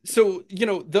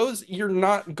 those, you're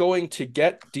not going to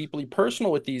get deeply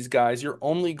personal with these guys. You're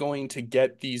only going to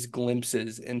get these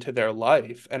glimpses into their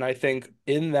life. And I think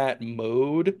in that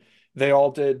mode, they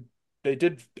all did they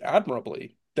did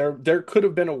admirably. There could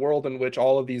have been a world in which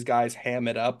all of these guys ham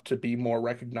it up to be more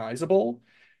recognizable,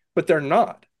 but they're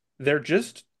not. They're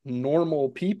just normal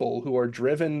people who are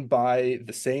driven by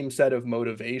the same set of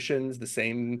motivations, the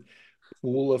same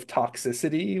pool of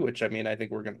toxicity, which I mean, I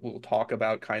think we'll talk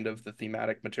about kind of the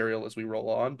thematic material as we roll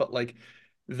on, but like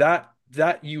that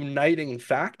uniting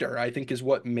factor, I think, is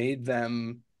what made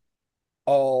them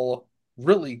all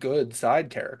really good side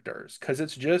characters. Because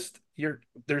it's just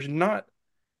there's not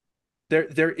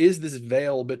there is this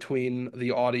veil between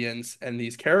the audience and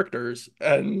these characters,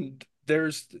 and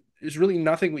there's really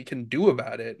nothing we can do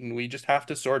about it, and we just have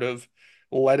to sort of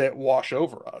let it wash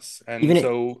over us. And Even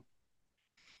so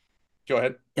Go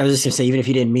ahead. I was just gonna say, even if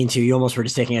you didn't mean to, you almost were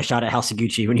just taking a shot at House of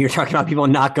Gucci when you were talking about people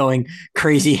not going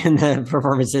crazy in the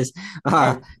performances.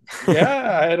 Uh,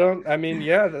 Yeah, I mean,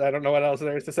 yeah, I don't know what else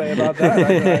there is to say about that.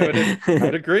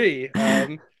 I'd agree.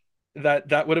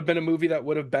 That would have been a movie that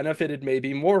would have benefited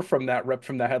maybe more from that rep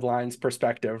from the headlines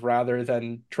perspective rather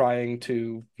than trying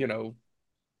to,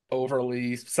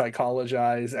 overly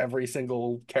psychologize every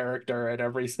single character and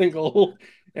every single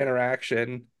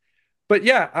interaction. But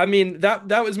yeah, I mean that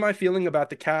was my feeling about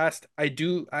the cast. I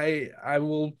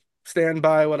will stand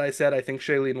by what I said. I think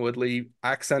Shailene Woodley,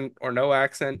 accent or no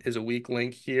accent, is a weak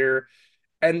link here.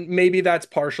 And maybe that's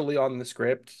partially on the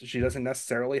script. She doesn't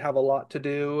necessarily have a lot to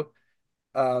do.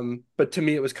 But to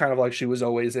me, it was kind of like she was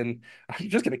always in. I'm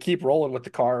just gonna keep rolling with the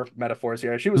car metaphors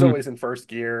here. She was mhm. always in first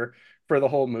gear for the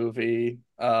whole movie.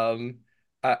 You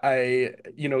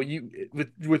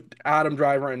with Adam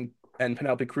Driver and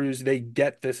Penelope Cruz, they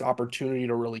get this opportunity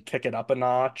to really kick it up a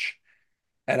notch,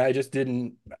 and I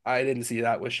didn't see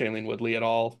that with Shailene Woodley at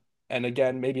all. And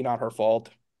again, maybe not her fault,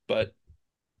 but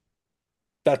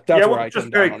Yeah, that's where well, I just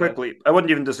came very down on it. quickly, I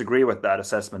wouldn't even disagree with that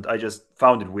assessment. I just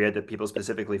found it weird that people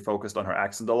specifically focused on her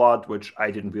accent a lot, which I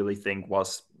didn't really think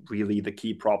was really the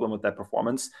key problem with that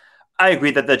performance. I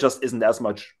agree that there just isn't as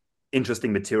much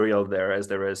interesting material there as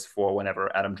there is for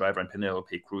whenever Adam Driver and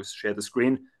Penelope Cruz share the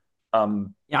screen.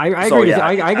 Yeah, I So agree with you. yeah,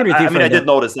 I agree with you, I mean, I Fred. Though did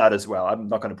notice that as well. I'm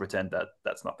not going to pretend that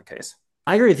that's not the case.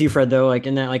 I agree with you, Fred. Though, like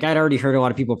in that, like I'd already heard a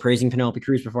lot of people praising Penelope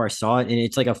Cruz before I saw it, and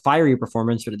it's like a fiery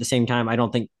performance, but at the same time, I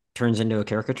don't think turns into a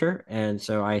caricature, and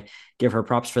so I give her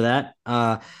props for that.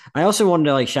 I also wanted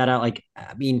to like shout out, like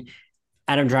I mean,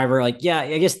 Adam Driver, like, yeah,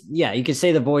 I guess, yeah, you could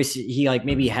say the voice, he like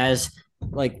maybe has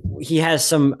like he has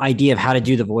some idea of how to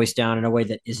do the voice down in a way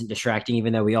that isn't distracting,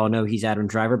 even though we all know he's Adam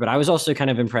Driver. But I was also kind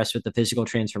of impressed with the physical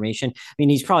transformation. I mean,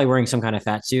 he's probably wearing some kind of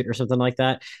fat suit or something like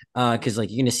that. Because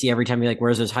like you're gonna see every time he like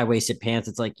wears those high waisted pants,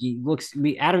 it's like he looks.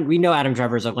 We know Adam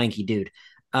Driver is a lanky dude.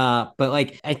 But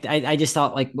like I just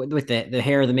thought like with the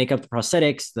hair, the makeup, the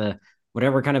prosthetics, the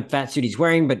whatever kind of fat suit he's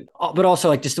wearing, but also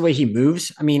like just the way he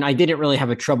moves. I mean, I didn't really have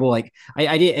a trouble like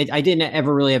I didn't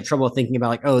ever really have trouble thinking about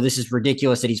like, oh, this is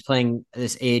ridiculous that he's playing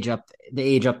the age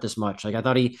up this much. Like I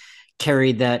thought he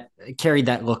carried that carried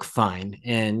that look fine.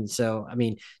 And so I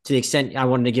mean, to the extent I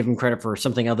wanted to give him credit for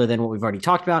something other than what we've already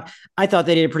talked about, I thought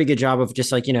they did a pretty good job of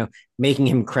just like, making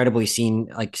him credibly seen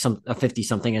like a 50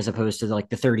 something as opposed to like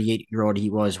the 38-year-old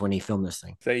he was when he filmed this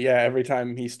thing. So yeah, every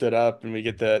time he stood up and we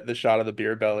get the shot of the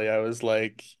beer belly, I was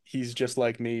like, he's just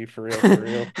like me for real, for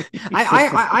real.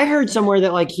 I heard somewhere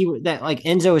that like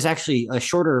Enzo is actually a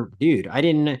shorter dude. I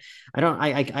didn't I don't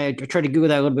I tried to Google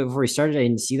that a little bit before he started. I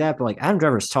didn't see that, but like Adam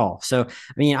Driver's tall. So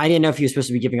I mean I didn't know if he was supposed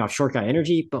to be giving off short guy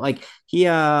energy, but like he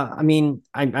I mean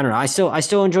I don't know. I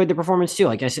still enjoyed the performance too.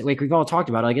 Like I said, like we've all talked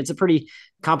about it. Like it's pretty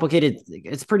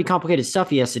complicated stuff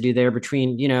he has to do there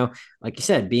between, like you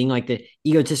said, being like the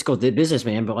egotistical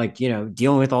businessman, but like,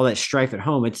 dealing with all that strife at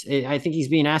home. I think he's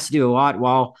being asked to do a lot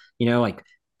while, like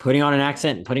putting on an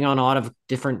accent and putting on a lot of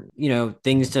different,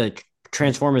 things to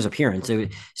transform his appearance.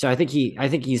 So I think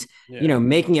he's, Yeah.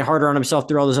 making it harder on himself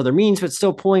through all those other means, but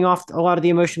still pulling off a lot of the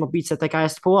emotional beats that guy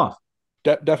has to pull off.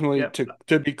 Definitely Yeah,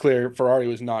 to be clear, Ferrari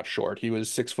was not short. He was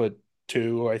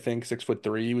 6'2", I think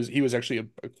 6'3". He was actually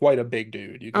quite a big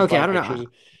dude. You can Okay. I find don't know.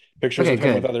 pictures Okay, of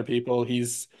him with good. other people.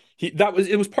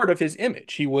 It was part of his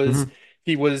image. Mm-hmm.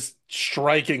 He was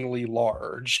strikingly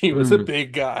large. He was a Mm-hmm.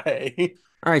 big guy.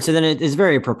 All right. So then it is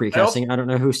very appropriate I also casting. I don't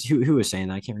know who was saying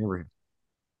that. I can't remember.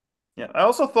 yeah, I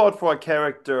also thought for a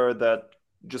character that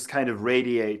just kind of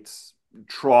radiates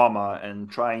trauma and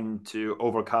trying to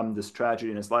overcome this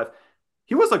tragedy in his life,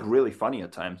 he was like really funny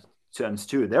at times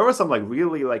too. There were some like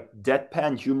really like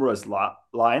deadpan humorous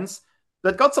lines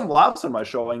that got some laughs on my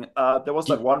showing. There was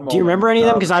Do, that one do you remember moment. any of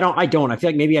them? Because I don't. I feel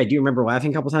like maybe I do remember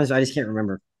laughing a couple times, but I just can't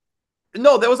remember.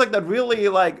 No, there was like that really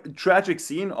like tragic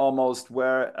scene almost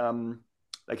where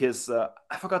like his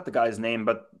I forgot the guy's name,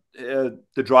 but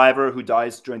the driver who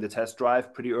dies during the test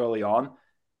drive pretty early on,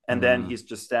 and then Mm. he's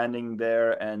just standing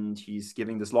there and he's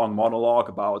giving this long monologue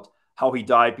about how he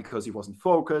died because he wasn't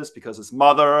focused, because his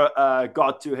mother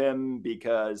got to him,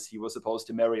 because he was supposed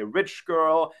to marry a rich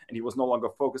girl and he was no longer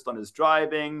focused on his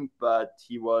driving, but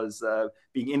he was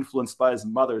being influenced by his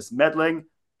mother's meddling,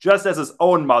 just as his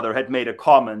own mother had made a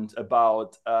comment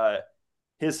about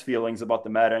his feelings about the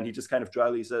matter. And he just kind of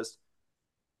dryly says,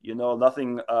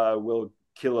 nothing will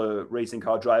kill a racing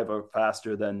car driver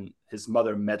faster than his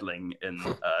mother meddling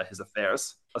in his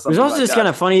affairs or It was something also like just kind that.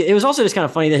 of funny. It was also just kind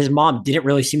of funny that his mom didn't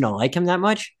really seem to like him that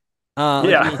much.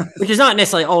 Like I Yeah. mean, which is not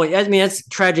necessarily. Oh, I mean, that's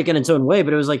tragic in its own way,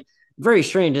 but it was like very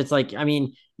strange. It's like, I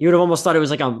mean, you would have almost thought it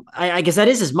was like I guess that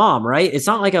is his mom, right? It's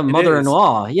not like a It is.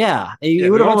 mother-in-law. Yeah, Yeah,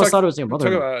 you would we have want to almost thought it was like a talk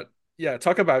mother-in-law. about yeah,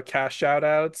 talk about cast shout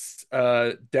outs.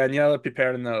 Daniela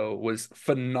Piperno was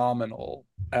phenomenal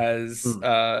as Hmm.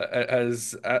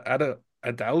 Adele's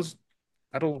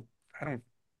Adele I don't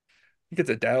think it's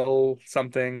Adele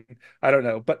something. I don't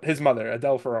know, but his mother,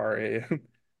 Adele Ferrari.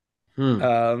 Hmm.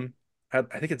 I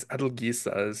think it's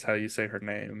Adelgisa is how you say her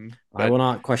name, I will but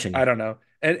not question you. I don't know.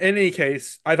 In any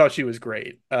case, I thought she was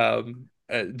great.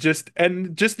 Just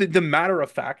the matter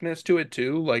of factness to it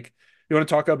too. Like you want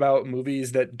to talk about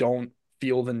movies that don't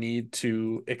feel the need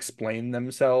to explain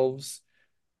themselves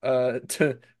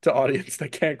to audience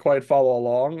that can't quite follow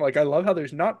along. Like I love how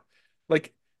there's not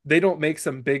like they don't make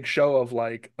some big show of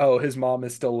like, oh, his mom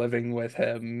is still living with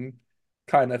him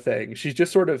kind of thing. She's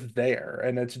just sort of there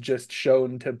and it's just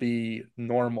shown to be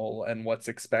normal and what's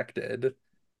expected.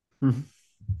 Mhm.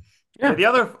 Yeah, Yeah. the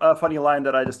other funny line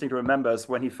that I distinctly remember is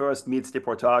when he first meets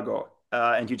Deportago,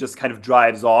 and he just kind of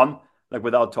drives on, like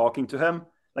without talking to him.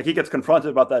 Like he gets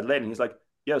confronted about that later, and he's like,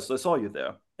 "Yes, I saw you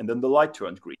there," and then the light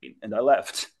turned green, and I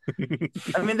left.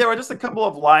 I mean, there were just a couple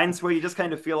of lines where you just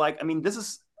kind of feel like, I mean, this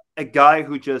is a guy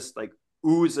who just like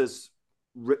oozes,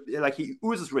 like he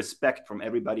oozes respect from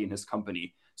everybody in his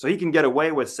company, so he can get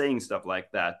away with saying stuff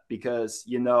like that because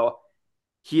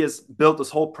he has built this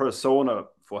whole persona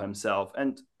for himself.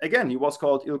 And again, he was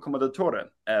called Il Commendatore,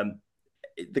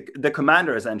 the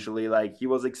commander essentially. Like he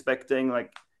was expecting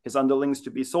like his underlings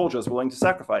to be soldiers willing to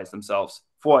sacrifice themselves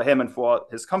for him and for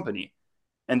his company.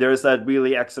 And there is that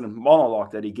really excellent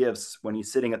monologue that he gives when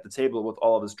he's sitting at the table with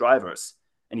all of his drivers.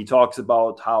 And he talks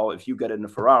about how if you get in a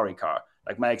Ferrari car,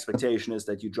 like my expectation is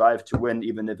that you drive to win,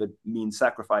 even if it means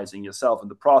sacrificing yourself in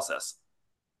the process.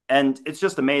 And it's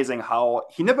just amazing how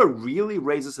he never really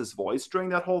raises his voice during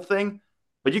that whole thing.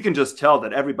 But you can just tell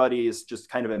that everybody is just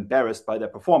kind of embarrassed by their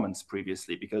performance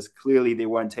previously because clearly they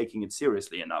weren't taking it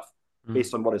seriously enough Mm.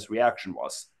 based on what his reaction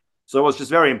was. So it was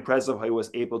just very impressive how he was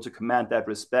able to command that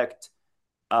respect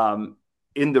um,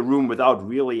 in the room without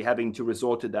really having to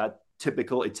resort to that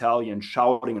typical Italian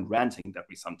shouting and ranting that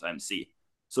we sometimes see.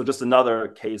 So just another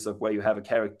case of where you have a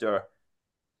character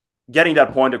getting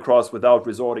that point across without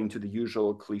resorting to the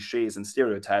usual cliches and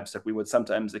stereotypes that we would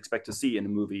sometimes expect to see in a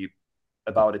movie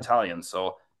about Italians.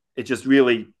 So it just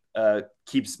really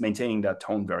keeps maintaining that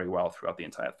tone very well throughout the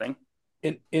entire thing.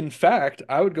 In fact,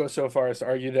 I would go so far as to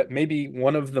argue that maybe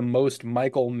one of the most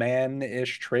Michael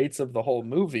Mann-ish traits of the whole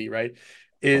movie, right,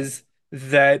 is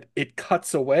that it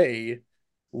cuts away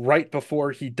right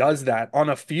before he does that on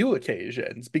a few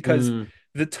occasions because Mm.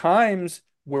 the times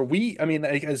where I mean,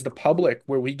 like, as the public,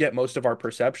 where we get most of our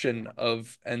perception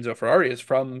of Enzo Ferrari is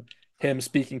from him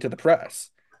speaking to the press,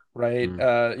 right?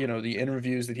 Mm. The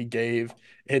interviews that he gave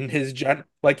in his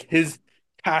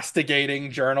castigating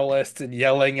journalists and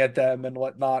yelling at them and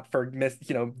whatnot for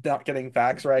not getting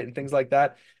facts right and things like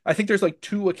that. I think there's like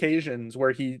two occasions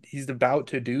where he's about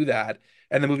to do that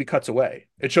and the movie cuts away.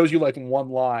 It shows you like one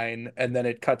line and then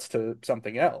it cuts to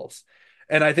something else.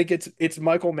 And I think it's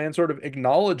Michael Mann sort of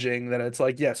acknowledging that it's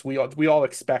like, yes, we all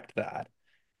expect that.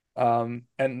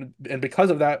 And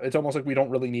because of that, it's almost like we don't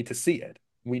really need to see it.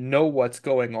 We know what's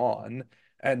going on,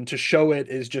 and to show it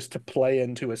is just to play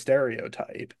into a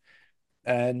stereotype.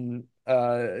 And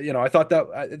I thought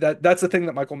that's the thing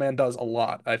that Michael Mann does a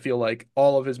lot. I feel like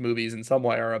all of his movies in some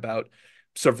way are about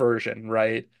subversion,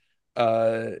 right?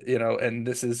 And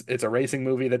it's a racing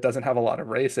movie that doesn't have a lot of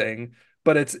racing,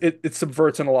 but it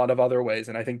subverts in a lot of other ways,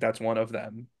 and I think that's one of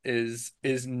them is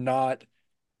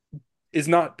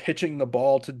not pitching the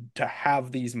ball to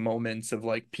have these moments of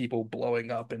like people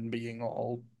blowing up and being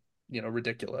all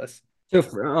ridiculous. So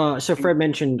Fred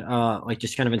mentioned like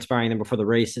just kind of inspiring them before the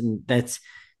race, and that's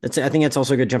I think that's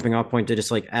also a good jumping off point to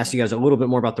just like ask you guys a little bit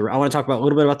more about I want to talk about a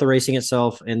little bit about the racing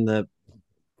itself and the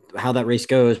how that race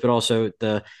goes, but also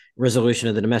the resolution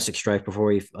of the domestic strife before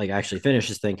we like actually finish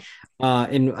this thing.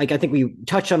 And like I think we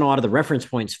touched on a lot of the reference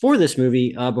points for this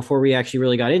movie before we actually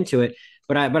really got into it.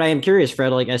 But I am curious,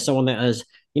 Fred, like as someone that has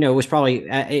was probably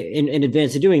in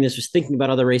advance of doing this was thinking about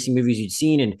other racing movies you'd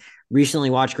seen and recently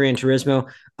watched Gran Turismo.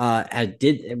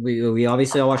 We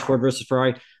obviously all watched Ford versus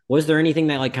Ferrari. Was there anything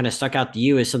that like kind of stuck out to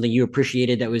you as something you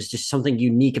appreciated that was just something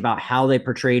unique about how they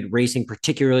portrayed racing,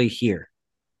 particularly here?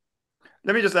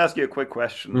 Let me just ask you a quick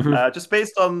question. Mm-hmm. Just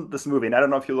based on this movie, and I don't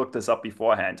know if you looked this up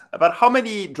beforehand, about how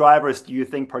many drivers do you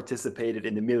think participated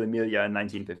in the Mille Miglia in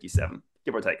 1957,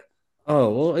 give or take? Oh,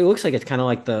 well, it looks like it's kind of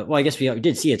like I guess we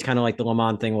did see it's kind of like the Le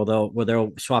Mans thing where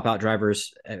they'll swap out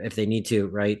drivers if they need to,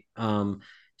 right?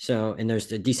 So and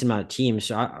there's a decent amount of teams.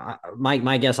 So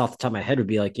my guess off the top of my head would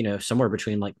be like, somewhere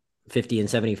between like 50 and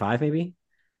 75 maybe.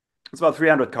 It's about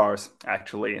 300 cars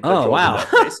actually that Oh drove in wow.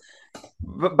 that race.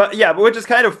 But yeah, which is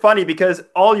kind of funny because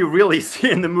all you really see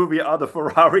in the movie are the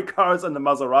Ferrari cars and the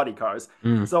Maserati cars.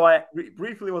 Mm. So I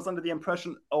briefly was under the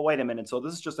impression, oh wait a minute, so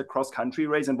this is just a cross country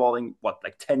race involving what,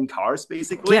 like 10 cars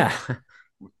basically? Yeah.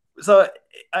 So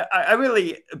I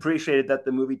really appreciated that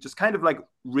the movie just kind of like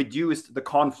reduced the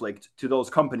conflict to those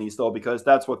companies though, because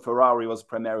that's what Ferrari was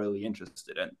primarily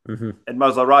interested in. Hmm. And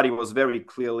Maserati was very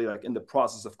clearly like in the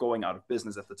process of going out of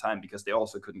business at the time because they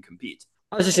also couldn't compete.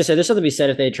 I was just gonna say, there's something to be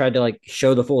said if they tried to like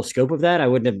show the full scope of that. I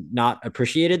wouldn't have not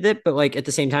appreciated it, but like at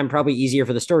the same time, probably easier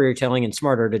for the storytelling and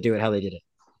smarter to do it how they did it.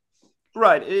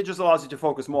 Right, it just allows you to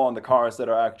focus more on the cars that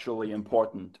are actually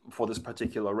important for this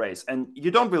particular race. And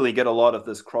you don't really get a lot of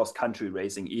this cross country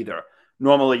racing either.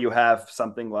 Normally, you have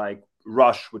something like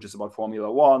Rush, which is about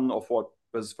Formula One, or Ford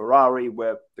versus Ferrari,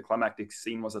 where the climactic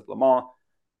scene was at Le Mans.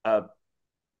 Uh,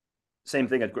 Same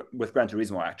thing with Gran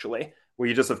Turismo, actually, where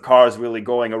you just have cars really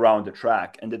going around the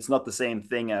track. And it's not the same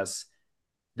thing as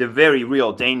the very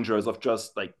real dangers of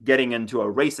just like getting into a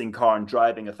racing car and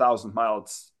driving 1,000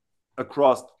 miles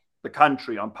across the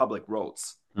country on public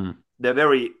roads. Mm. There are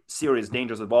very serious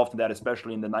dangers involved in that,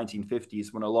 especially in the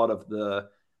 1950s when a lot of the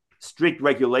strict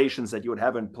regulations that you would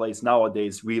have in place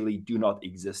nowadays really do not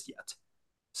exist yet.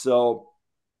 So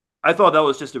I thought that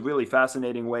was just a really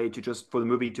fascinating way to just for the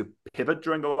movie to pivot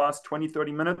during the last 20,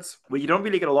 30 minutes, where you don't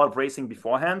really get a lot of racing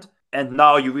beforehand. And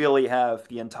now you really have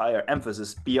the entire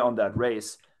emphasis be on that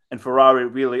race. And Ferrari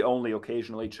really only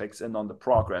occasionally checks in on the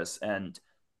progress, and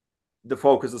the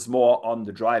focus is more on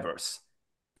the drivers.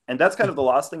 And that's kind of the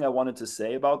last thing I wanted to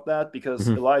say about that, because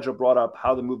Hmm. Elijah brought up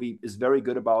how the movie is very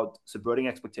good about subverting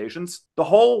expectations. The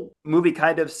whole movie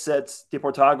kind of sets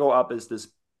Deportago up as this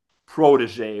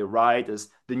protege, right? As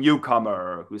the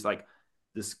newcomer who's like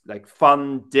this like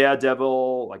fun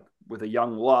daredevil, like with a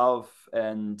young love,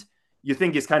 and you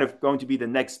think he's kind of going to be the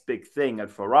next big thing at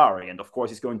Ferrari. And of course,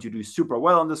 he's going to do super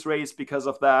well in this race because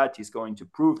of that. He's going to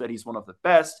prove that he's one of the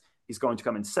best. He's going to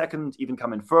come in second, even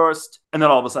come in first, and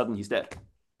then all of a sudden he's dead,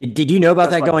 Did you know about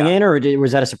just that like going that. in, or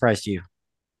was that a surprise to you?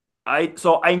 I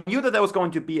knew that there was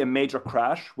going to be a major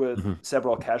crash with Hmm.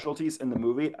 several casualties in the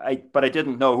movie. But I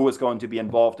didn't know who was going to be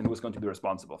involved and who was going to be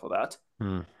responsible for that.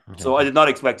 Mm. Okay. So I did not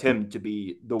expect him to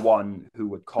be the one who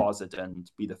would cause it and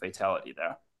be the fatality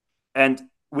there. And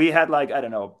we had like, I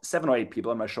don't know, 7 or 8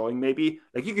 people in my showing, maybe.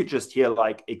 Like you could just hear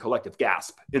like a collective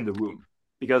gasp in the room,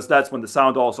 because that's when the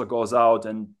sound also goes out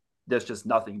and there's just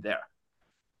nothing there.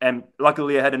 And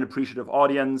luckily I had an appreciative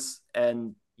audience,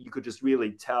 and you could just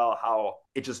really tell how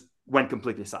it just went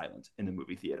completely silent in the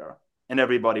movie theater. And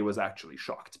everybody was actually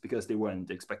shocked because they weren't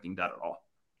expecting that at all.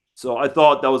 So I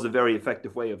thought that was a very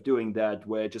effective way of doing that,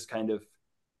 where it just kind of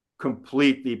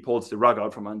completely pulls the rug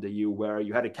out from under you, where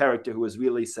you had a character who was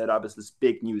really set up as this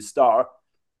big new star,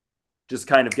 just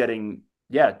kind of getting,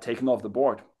 yeah, taken off the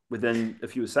board within a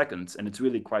few seconds. And it's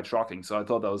really quite shocking. So I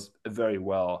thought that was a very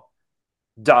well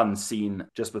done scene,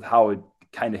 just with how it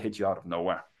kind of hit you out of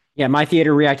nowhere. Yeah, my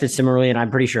theater reacted similarly, and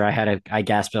I'm pretty sure I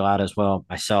gasped it out as well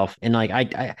myself. And like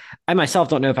I myself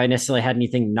don't know if I necessarily had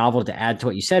anything novel to add to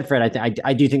what you said, Fred.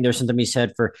 I do think there's something to be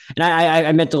said for, and I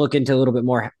meant to look into a little bit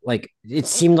more. Like it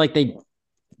seemed like they,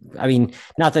 I mean,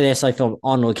 not that they necessarily filmed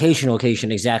on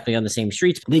location exactly on the same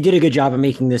streets, but they did a good job of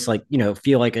making this like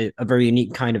feel like a very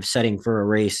unique kind of setting for a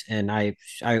race. And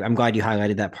I'm glad you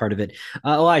highlighted that part of it.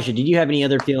 Elijah, did you have any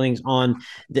other feelings on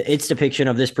its depiction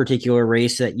of this particular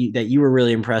race that you were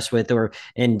really impressed with, or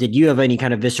and did you have any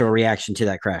kind of visceral reaction to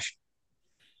that crash?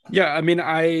 Yeah, I mean,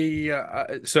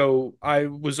 so I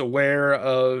was aware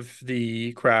of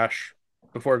the crash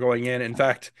before going in. In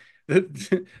fact,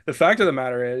 the fact of the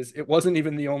matter is, it wasn't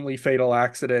even the only fatal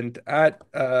accident at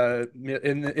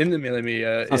in the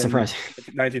Millimia It's not in surprising.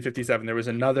 1957. There was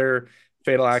another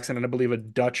fatal accident. I believe a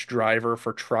Dutch driver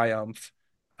for Triumph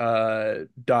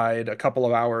died a couple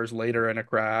of hours later in a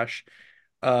crash.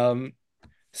 Um,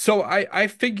 so I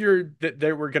figured that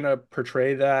they were gonna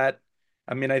portray that.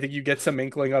 I mean, I think you get some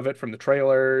inkling of it from the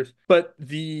trailers, but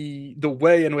the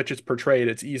way in which it's portrayed,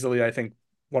 it's easily, I think,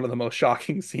 one of the most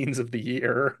shocking scenes of the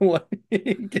year. Like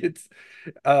it's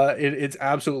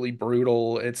absolutely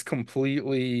brutal. It's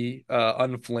completely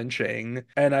unflinching,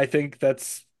 and I think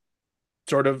that's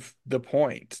sort of the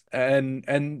point.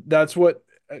 And that's what,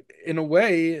 in a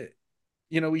way,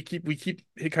 we keep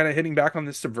kind of hitting back on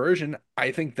this subversion.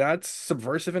 I think that's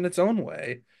subversive in its own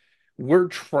way. We're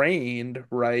trained,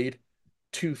 right,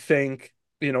 to think,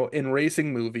 in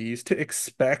racing movies, to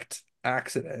expect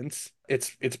accidents.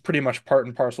 It's pretty much part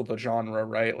and parcel of the genre,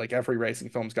 right? Like every racing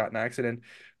film's got an accident,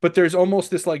 but there's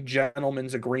almost this like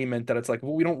gentleman's agreement that it's like,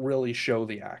 well, we don't really show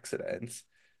the accidents.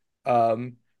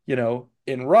 Um,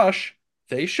 in Rush,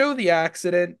 they show the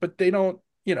accident, but they don't,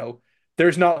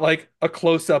 there's not like a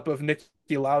close up of Niki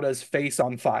Lauda's face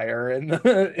on fire in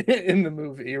the in the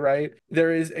movie, right?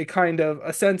 There is a kind of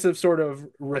a sense of sort of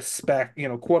respect,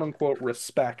 quote unquote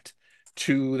respect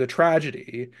to the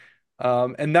tragedy.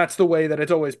 And that's the way that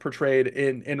it's always portrayed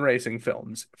in racing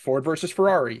films. Ford versus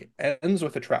Ferrari ends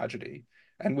with a tragedy,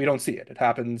 and we don't see it. It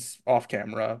happens off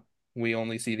camera. We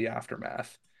only see the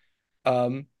aftermath.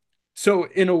 Um, so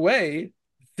in a way,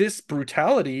 this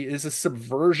brutality is a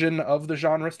subversion of the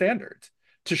genre standards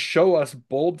to show us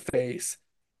boldface,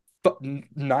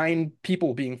 nine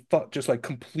people being just like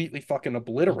completely fucking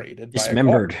obliterated by a car,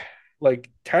 Dismembered. like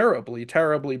terribly,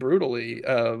 terribly, brutally,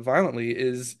 violently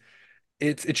is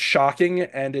it's shocking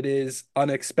and it is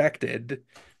unexpected.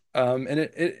 And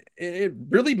it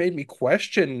really made me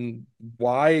question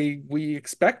why we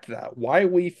expect that, why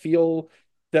we feel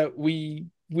that we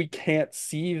can't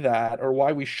see that, or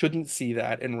why we shouldn't see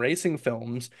that in racing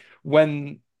films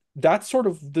when that's sort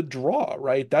of the draw,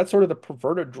 right? That's sort of the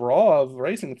perverted draw of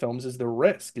racing films is the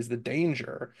risk, is the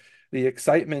danger. The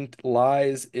excitement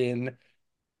lies in,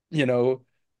 you know,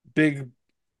 big,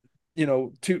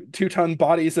 2 ton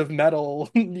bodies of metal,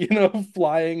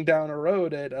 flying down a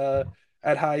road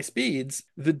at high speeds.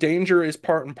 The danger is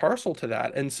part and parcel to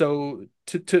that. And so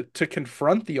to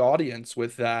confront the audience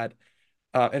with that,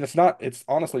 and it's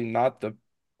honestly not the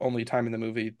only time in the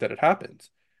movie that it happens.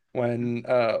 When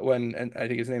and I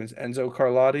think his name is Enzo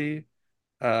Carlotti,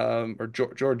 or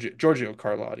Giorgio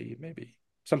Carlotti, maybe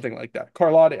something like that.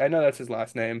 Carlotti, I know that's his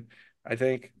last name. I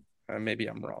think maybe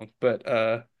I'm wrong, but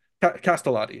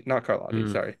Castellati, not Carlotti.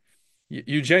 Mm. Sorry,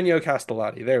 Eugenio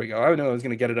Castellati. There we go. I know I was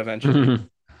going to get it eventually.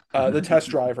 The test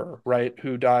driver, right,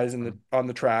 who dies on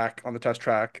the test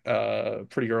track,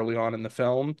 pretty early on in the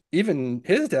film. Even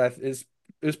his death is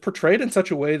portrayed in such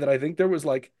a way that I think there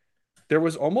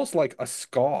was almost like a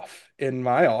scoff in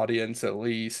my audience, at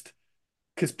least,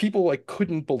 because people like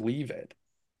couldn't believe it.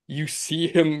 You see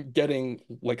him getting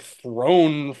like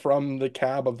thrown from the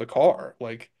cab of the car,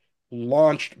 like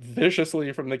launched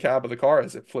viciously from the cab of the car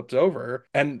as it flips over.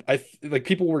 And like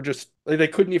people were just like, they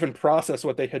couldn't even process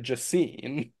what they had just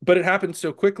seen. But it happened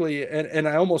so quickly, and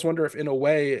I almost wonder if in a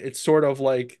way it's sort of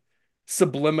like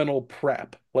subliminal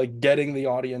prep, like getting the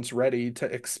audience ready to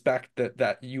expect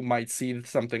that you might see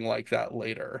something like that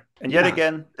later. And yet Yeah.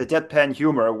 again, the deadpan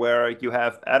humor where you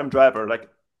have Adam Driver, like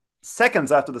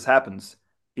seconds after this happens,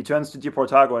 he turns to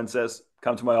Deportago and says,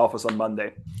 "Come to my office on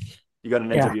Monday. You got an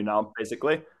Yeah. interview now,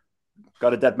 basically.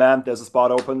 Got a dead man. There's a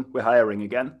spot open. We're hiring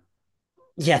again."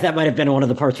 Yeah, that might have been one of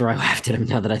the parts where I laughed at him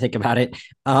now that I think about it.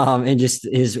 And just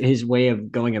his way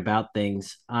of going about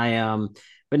things.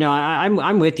 But no,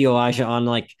 I'm with you, Elijah, on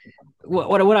like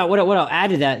what I'll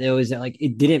add to that though is that like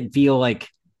it didn't feel like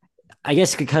I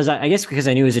guess because I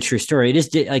knew it was a true story. It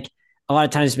just did like a lot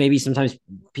of times maybe sometimes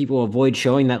people avoid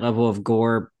showing that level of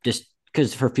gore just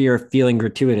because for fear of feeling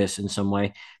gratuitous in some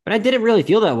way. But I didn't really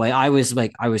feel that way. I was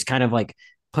kind of like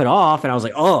put off and I was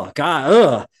like, oh God,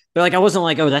 ugh. But like I wasn't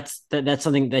like, oh, that's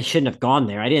something they shouldn't have gone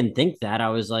there. I didn't think that. I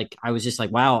was just like,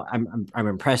 wow, I'm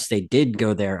impressed they did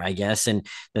go there, I guess, and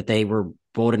that they were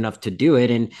bold enough to do it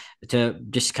and to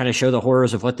just kind of show the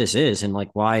horrors of what this is and like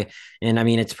why. And I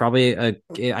mean, it's probably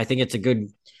I think it's a good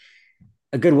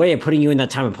way of putting you in that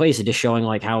time and place and just showing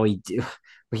like how we do.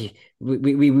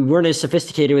 We weren't as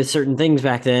sophisticated with certain things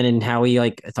back then and how we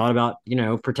like thought about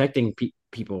protecting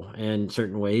people in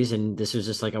certain ways, and this was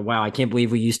just like a wow, I can't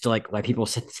believe we used to like let people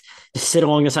sit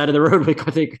along the side of the road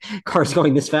with cars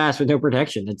going this fast with no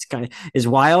protection. It's kind of is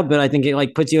wild, but I think it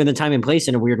like puts you in the time and place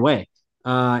in a weird way.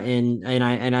 And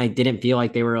I didn't feel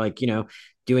like they were like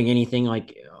doing anything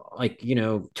like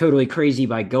totally crazy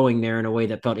by going there in a way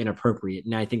that felt inappropriate,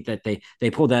 and I think that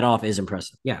they pulled that off is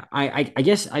impressive. Yeah, I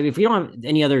guess if we don't have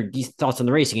any other thoughts on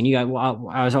the racing, and you got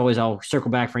well, as always I'll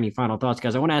circle back for any final thoughts,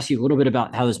 guys. I want to ask you a little bit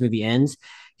about how this movie ends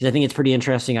because I think it's pretty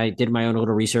interesting. I did my own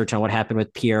little research on what happened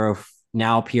with Piero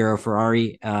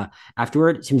Ferrari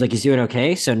afterward. It seems like he's doing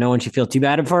okay, so no one should feel too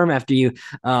bad for him after you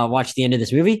watch the end of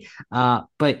this movie.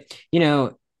 But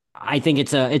I think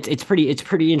it's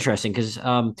pretty interesting because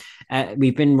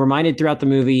we've been reminded throughout the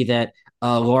movie that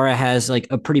Laura has like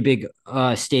a pretty big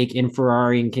stake in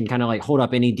Ferrari and can kind of like hold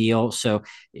up any deal. So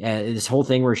this whole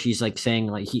thing where she's like saying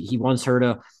like he wants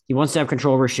to have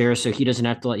control of her shares so he doesn't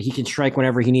have to like he can strike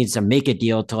whenever he needs to make a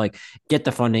deal to like get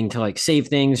the funding to like save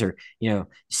things or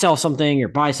sell something or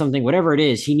buy something, whatever it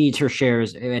is. He needs her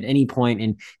shares at any point,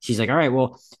 and she's like, all right,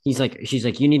 well, she's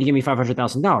like, you need to give me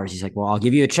 $500,000. He's like, well, I'll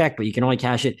give you a check, but you can only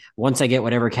cash it once I get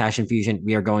whatever cash infusion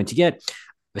we are going to get.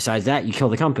 Besides that, you kill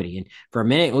the company. And for a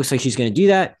minute, it looks like she's going to do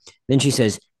that. Then she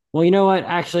says, well, you know what?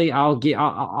 Actually, I'll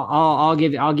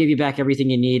give you back everything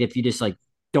you need if you just like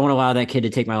don't allow that kid to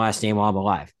take my last name while I'm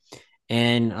alive.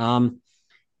 And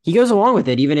he goes along with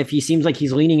it, even if he seems like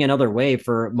he's leaning another way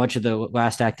for much of the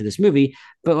last act of this movie.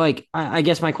 But like, I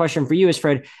guess my question for you is,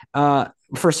 Fred,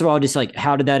 first of all, just like,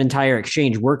 how did that entire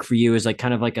exchange work for you? Is like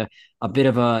kind of like a bit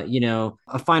of a,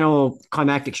 a final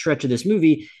climactic stretch of this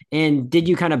movie. And did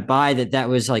you kind of buy that that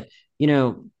was like, I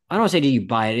don't want to say did you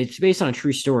buy it? It's based on a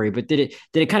true story, but did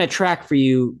it kind of track for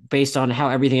you based on how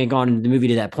everything had gone in the movie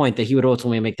to that point that he would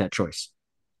ultimately make that choice?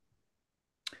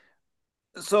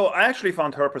 So I actually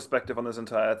found her perspective on this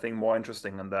entire thing more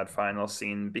interesting in that final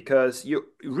scene because you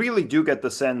really do get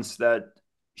the sense that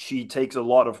she takes a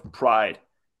lot of pride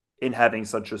in having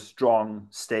such a strong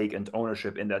stake and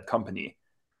ownership in that company,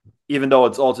 even though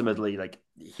it's ultimately like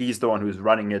he's the one who's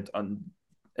running it on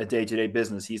a day-to-day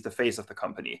business. He's the face of the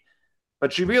company.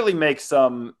 But she really makes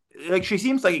some like she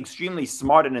seems like extremely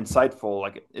smart and insightful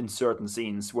like in certain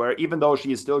scenes where even though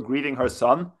she is still grieving her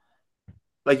son,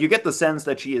 like you get the sense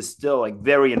that she is still like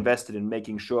very invested in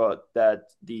making sure that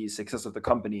the success of the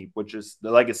company, which is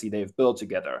the legacy they've built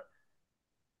together,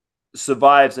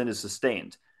 survives and is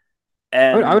sustained.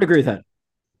 I would And agree with that.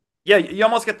 yeah, you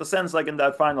almost get the sense like in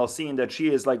that final scene that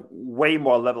she is like way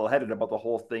more level-headed about the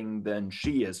whole thing than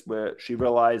she is, where she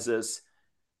realizes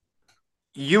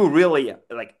you really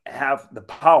like have the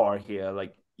power here.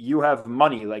 Like you have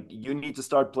money. Like you need to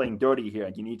start playing dirty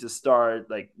here. You need to start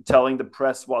like telling the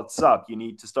press what's up. You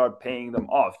need to start paying them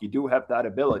off. You do have that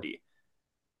ability.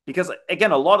 Because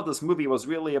again, a lot of this movie was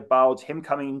really about him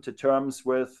coming to terms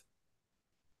with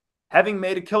having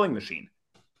made a killing machine.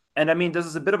 And I mean, this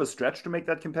is a bit of a stretch to make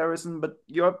that comparison, but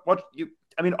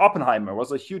I mean, Oppenheimer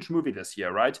was a huge movie this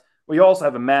year, right? Where you also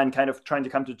have a man kind of trying to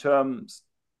come to terms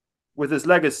with his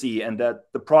legacy and that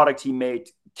the product he made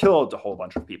killed a whole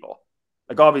bunch of people.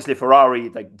 Like obviously Ferrari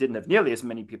like didn't have nearly as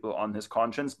many people on his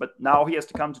conscience, but now he has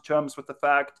to come to terms with the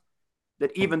fact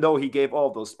that even though he gave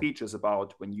all those speeches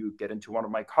about when you get into one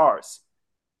of my cars,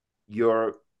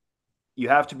 you're you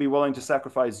have to be willing to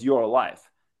sacrifice your life.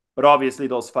 But obviously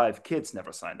those five kids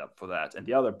never signed up for that and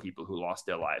the other people who lost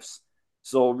their lives.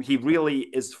 So he really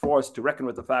is forced to reckon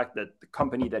with the fact that the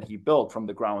company that he built from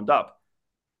the ground up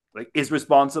like is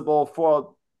responsible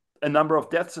for a number of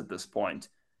deaths at this point.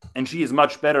 And she is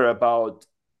much better about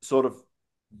sort of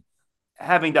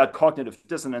having that cognitive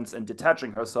dissonance and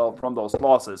detaching herself from those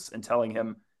losses and telling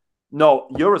him, no,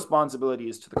 your responsibility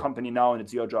is to the company now, and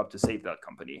it's your job to save that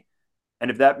company. And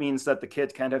if that means that the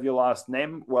kid can't have your last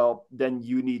name, well, then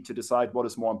you need to decide what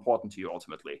is more important to you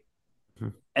ultimately. Hmm.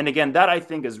 And again, that I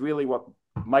think is really what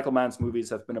Michael Mann's movies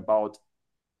have been about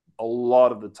a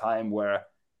lot of the time, where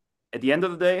at the end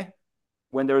of the day,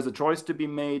 when there is a choice to be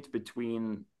made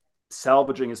between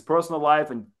salvaging his personal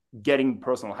life and getting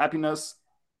personal happiness,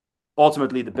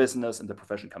 ultimately the business and the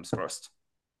profession comes first.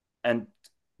 And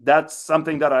that's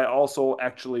something that I also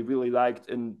actually really liked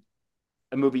in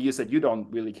a movie you said you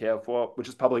don't really care for, which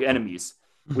is Public Enemies,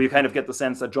 where you kind of get the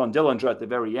sense that John Dillinger at the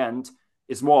very end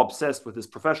is more obsessed with his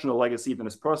professional legacy than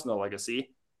his personal legacy.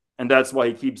 And that's why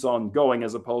he keeps on going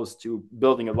as opposed to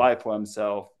building a life for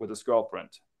himself with his girlfriend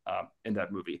in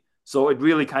that movie. So it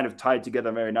really kind of tied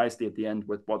together very nicely at the end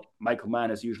with what Michael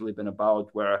Mann has usually been about,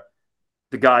 where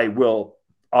the guy will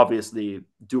obviously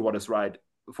do what is right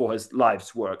for his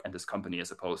life's work and his company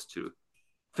as opposed to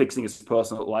fixing his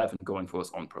personal life and going for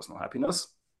his own personal happiness.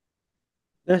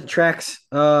 That tracks.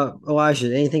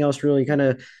 Elijah, anything else really kind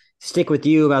of stick with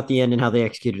you about the end and how they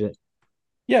executed it?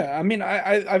 Yeah, I mean,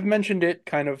 I've mentioned it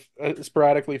kind of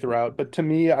sporadically throughout, but to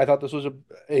me, I thought this was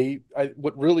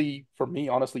what really for me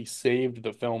honestly saved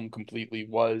the film completely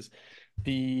was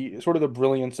the sort of the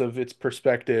brilliance of its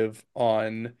perspective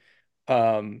on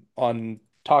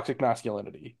toxic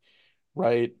masculinity,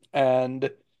 right? And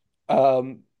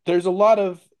there's a lot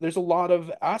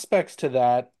of aspects to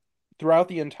that throughout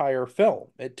the entire film.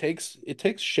 It takes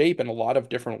shape in a lot of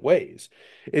different ways.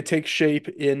 It takes shape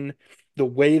in the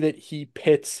way that he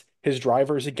pits his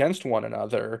drivers against one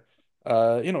another,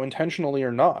 intentionally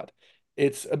or not.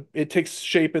 It takes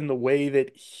shape in the way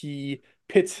that he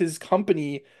pits his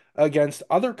company against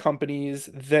other companies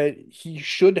that he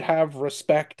should have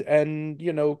respect and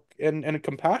and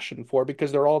compassion for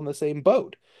because they're all in the same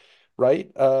boat,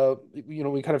 right?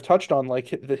 We kind of touched on like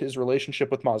his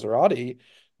relationship with Maserati,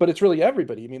 but it's really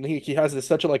everybody. I mean, he has this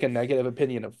such a like a negative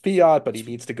opinion of Fiat, but he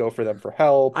needs to go for them for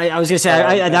help. I was gonna say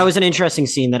that And was an interesting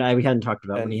scene that we hadn't talked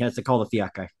about when he and has to call the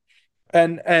Fiat guy.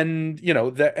 and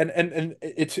that and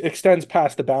it extends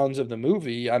past the bounds of the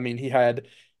movie. I mean, he had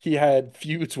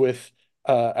feuds with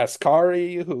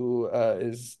Ascari, who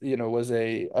is was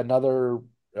a another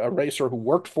a racer who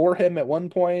worked for him at one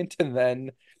point, and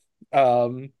then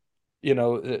um,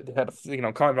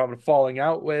 had kind of a falling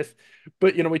out with.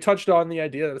 But we touched on the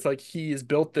idea that it's like he's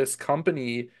built this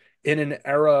company in an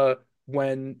era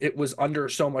when it was under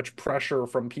so much pressure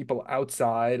from people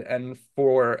outside and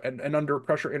under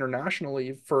pressure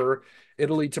internationally for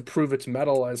Italy to prove its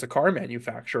mettle as a car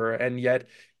manufacturer, and yet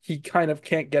he kind of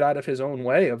can't get out of his own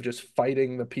way of just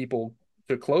fighting the people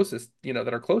the closest,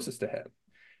 that are closest to him.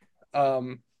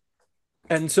 Um,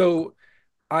 and so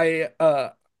I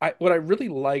what I really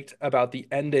liked about the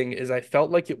ending is I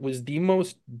felt like it was the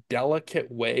most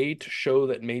delicate way to show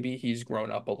that maybe he's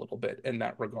grown up a little bit in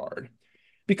that regard.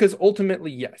 Because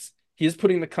ultimately, yes, he is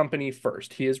putting the company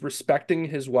first. He is respecting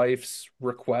his wife's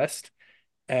request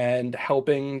and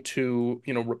helping to,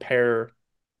 repair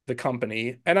the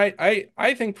company. And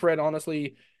I think, Fred,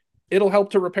 honestly, it'll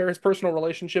help to repair his personal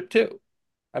relationship too.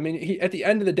 I mean, at the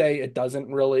end of the day, it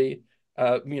doesn't really.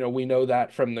 We know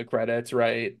that from the credits,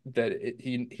 right? That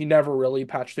he never really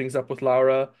patched things up with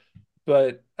Laura,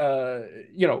 but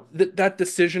that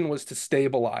decision was to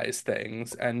stabilize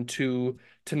things and to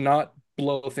not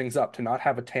blow things up, to not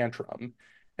have a tantrum,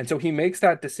 and so he makes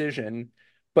that decision.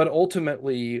 But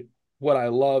ultimately, what I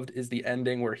loved is the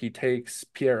ending where he takes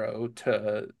Piero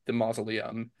to the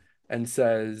mausoleum and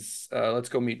says, "Let's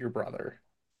go meet your brother,"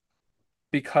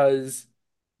 because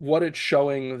what it's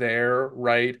showing there,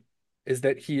 right, is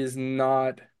that he is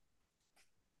not,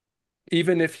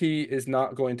 even if he is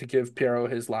not going to give Piero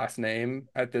his last name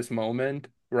at this moment,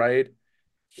 right,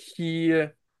 he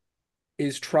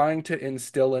is trying to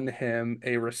instill in him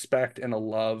a respect and a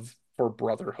love for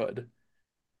brotherhood,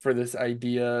 for this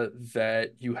idea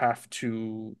that you have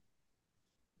to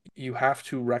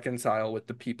reconcile with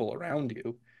the people around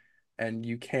you, and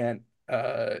you can't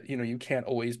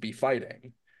always be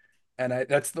fighting. And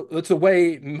that's the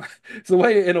way it's the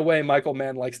way in a way Michael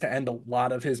Mann likes to end a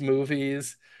lot of his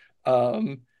movies.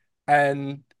 Um,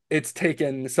 and it's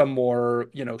taken some more,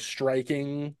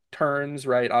 striking turns,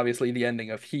 right? Obviously the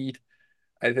ending of Heat.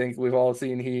 I think we've all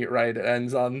seen Heat, right? It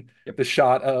ends on Yep. the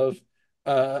shot of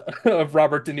of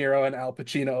Robert De Niro and Al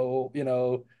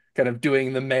Pacino, kind of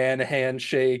doing the man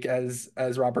handshake as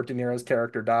Robert De Niro's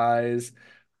character dies.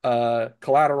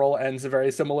 Collateral ends a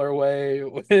very similar way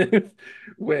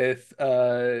with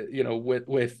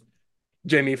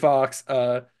Jamie Foxx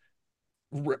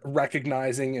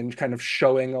recognizing and kind of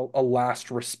showing a last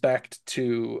respect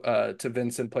to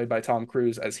Vincent, played by Tom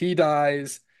Cruise, as he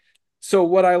dies. So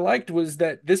what I liked was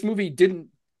that this movie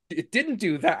didn't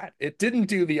do that. It didn't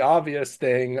do the obvious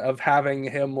thing of having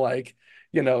him like,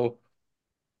 you know,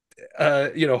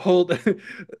 hold,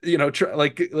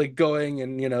 like going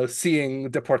and seeing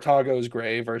Deportago's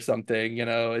grave or something.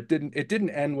 It didn't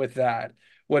end with that.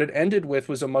 What it ended with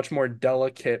was a much more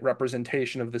delicate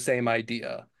representation of the same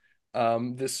idea.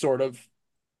 This sort of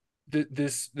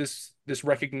this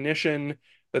recognition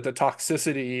that the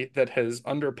toxicity that has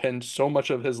underpinned so much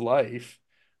of his life,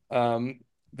 um,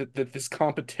 that this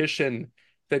competition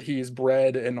that he's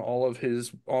bred in all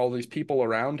these people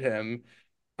around him,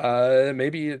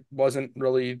 maybe it wasn't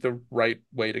really the right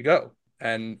way to go.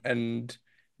 And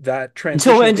that until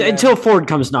transition at the until end. Ford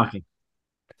comes knocking.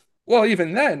 Well,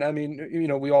 even then, I mean,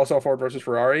 we all saw Ford versus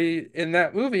Ferrari in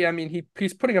that movie. I mean,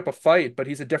 he's putting up a fight, but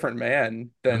he's a different man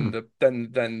than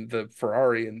Mhm. the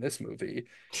Ferrari in this movie. And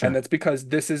Sure. that's because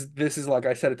this is like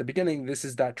I said at the beginning, this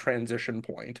is that transition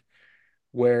point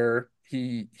where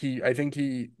I think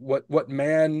what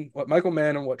Michael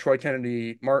Mann and what Troy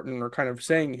Kennedy Martin are kind of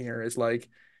saying here is like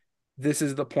this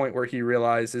is the point where he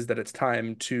realizes that it's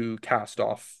time to cast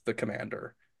off the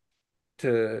commander,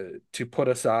 to put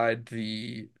aside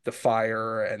the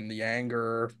fire and the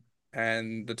anger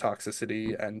and the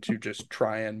toxicity, and to just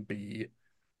try and be,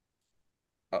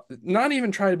 not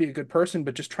even try to be a good person,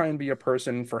 but just try and be a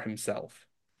person for himself.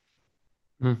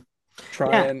 Mhm.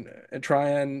 Try Yeah. and try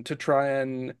and to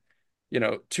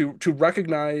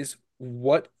recognize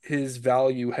what his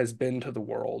value has been to the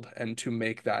world, and to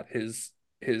make that his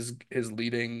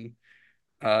leading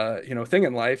thing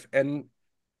in life. And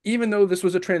even though this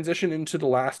was a transition into the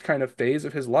last kind of phase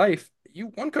of his life,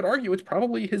 one could argue it's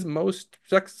probably his most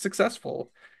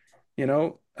successful.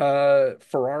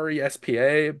 Ferrari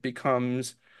SPA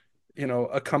becomes,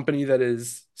 a company that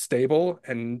is stable,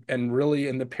 and really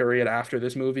in the period after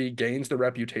this movie gains the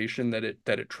reputation that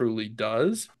it truly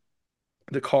does.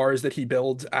 The cars that he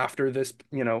builds after this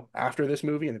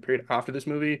movie, in the period after this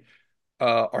movie,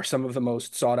 are some of the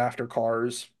most sought after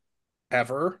cars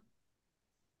ever.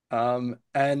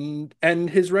 And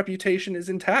his reputation is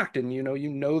intact, and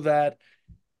that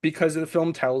because the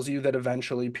film tells you that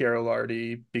eventually Piero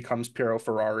Lardi becomes Piero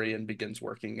Ferrari and begins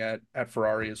working at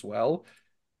Ferrari as well.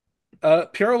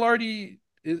 Piero Lardi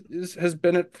has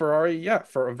been at Ferrari, yeah,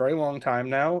 for a very long time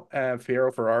now.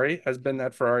 Piero Ferrari has been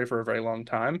at Ferrari for a very long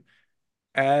time,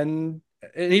 and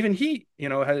even he,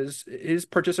 has his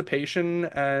participation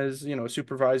as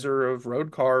supervisor of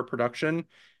road car production.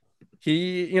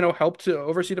 He helped to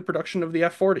oversee the production of the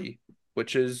F40,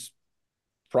 which is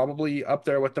probably up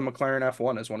there with the McLaren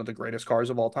F1 as one of the greatest cars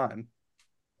of all time.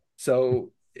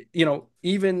 So,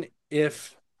 even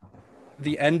if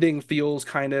the ending feels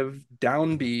kind of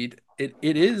downbeat, it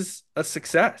is a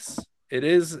success. It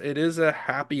is a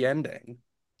happy ending.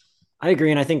 I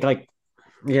agree, and I think like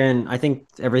again, I think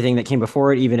everything that came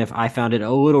before it, even if I found it a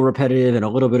little repetitive and a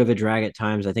little bit of a drag at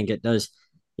times, I think it does.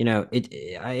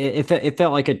 It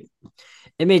felt like it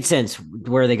made sense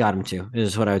where they got him to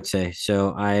is what I would say.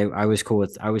 So I was cool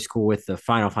with the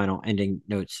final ending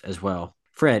notes as well.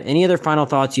 Fred, any other final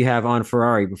thoughts you have on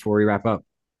Ferrari before we wrap up?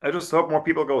 I just hope more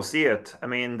people go see it. I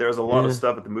mean, there's a lot of Yeah.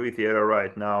 stuff at the movie theater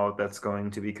right now that's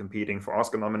going to be competing for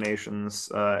Oscar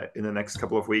nominations in the next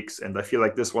couple of weeks, and I feel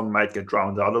like this one might get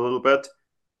drowned out a little bit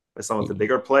by some of the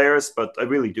bigger players. But I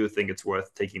really do think it's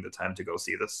worth taking the time to go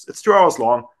see this. It's 2 hours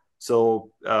long,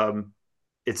 so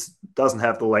it doesn't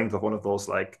have the length of one of those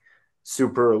like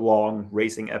super long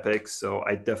racing epics. So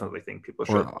I definitely think people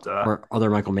should Or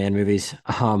other Michael Mann movies.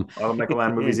 other Michael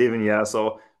Mann movies even, yeah.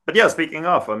 So, but yeah, speaking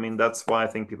of, I mean, that's why I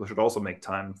think people should also make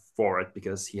time for it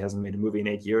because he hasn't made a movie in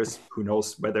 8 years. Who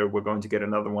knows whether we're going to get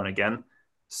another one again?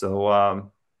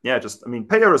 So, yeah, just I mean,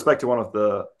 pay your respect to one of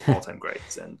the all-time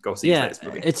greats and go see his Yeah, latest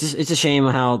movie. it's a shame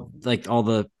how like all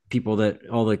the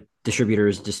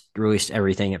distributors just released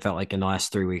everything. It felt like in the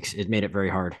last 3 weeks, it made it very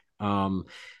hard. And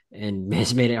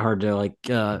it's made it hard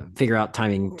to figure out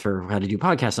timing for how to do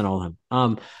podcasts on all of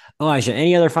them. Elijah,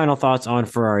 any other final thoughts on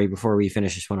Ferrari before we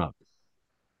finish this one up?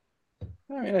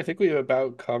 I mean, I think we've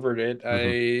about covered it.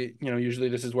 Mhm. Usually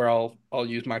this is where I'll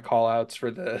use my call outs for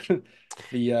the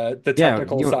the Yeah,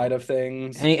 technical side of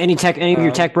things. any of your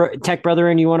Um, tech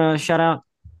brethren you want to shout out?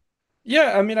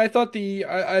 Yeah, I mean, I thought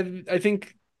I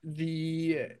think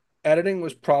the editing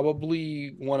was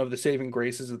probably one of the saving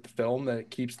graces of the film that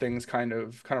it keeps things kind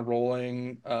of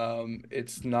rolling.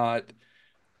 It's not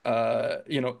I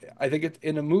think it's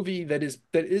in a movie that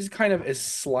is kind of as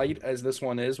slight as this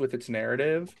one is with its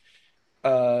narrative.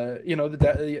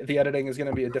 The editing is going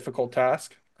to be a difficult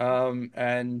task.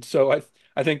 And so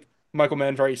I think Michael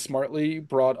Mann very smartly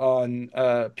brought on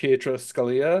Pietro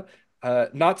Scalia.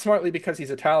 Not smartly because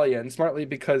he's Italian, smartly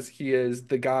because he is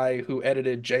the guy who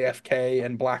edited JFK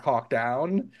and Black Hawk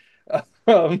Down.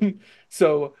 Um,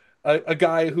 so a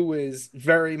guy who is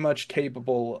very much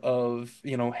capable of,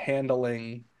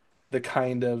 handling the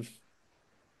kind of,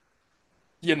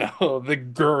 the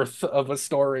girth of a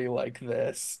story like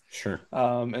this, Sure.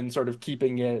 and sort of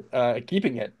keeping it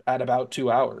at about 2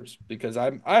 hours, because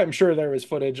I'm sure there is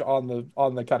footage on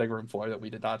the cutting room floor that we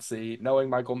did not see.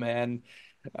 Knowing Michael Mann,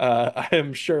 I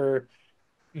am sure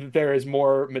there is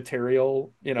more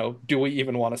material. Do we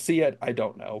even want to see it? I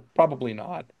don't know. Probably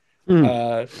not.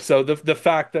 Mm. So the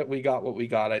fact that we got what we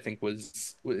got, I think,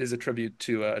 is a tribute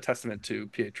to a testament to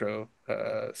Pietro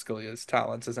Scalia's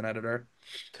talents as an editor.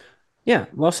 Yeah,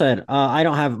 well said. I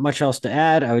don't have much else to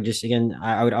add. I would just again,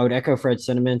 I would echo Fred's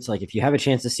sentiments. Like if you have a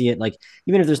chance to see it, like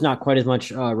even if there's not quite as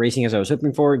much racing as I was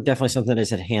hoping for, definitely something that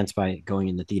is enhanced by going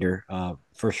in the theater.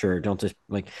 For sure. Don't just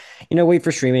wait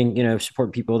for streaming.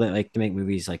 Support people that like to make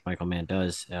movies like Michael Mann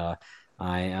does. Yeah.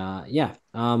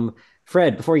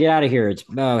 Fred, before we get out of here,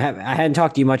 I hadn't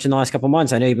talked to you much in the last couple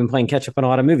months. I know you've been playing catch up on a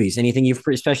lot of movies. Anything you've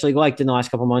especially liked in the last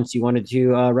couple months you wanted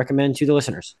to recommend to the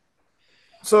listeners?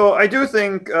 So I do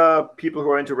think people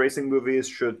who are into racing movies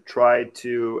should try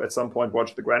to, at some point,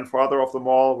 watch The Grandfather of them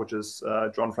all, which is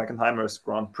John Frankenheimer's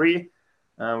Grand Prix,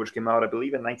 which came out, I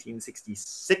believe, in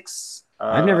 1966.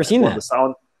 I've never It seen won the that.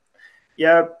 sound.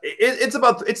 Yeah,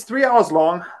 it's 3 hours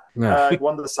long. Yeah. It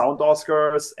won the sound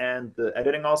Oscars and the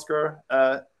editing Oscar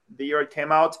the year it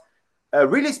came out.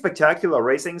 Really spectacular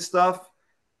racing stuff.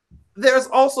 There's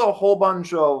also a whole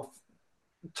bunch of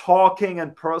talking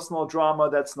and personal drama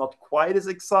that's not quite as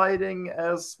exciting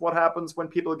as what happens when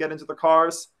people get into the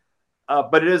cars.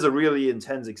 But it is a really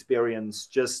intense experience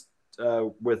just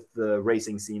with the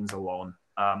racing scenes alone.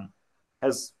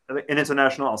 Has an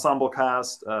international ensemble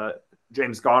cast.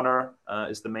 James Garner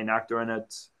is the main actor in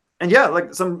it. And yeah,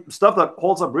 like some stuff that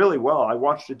holds up really well. I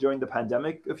watched it during the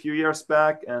pandemic a few years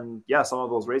back, and yeah, some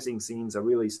of those racing scenes are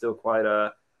really still quite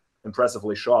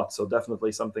impressively shot. So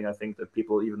definitely something I think that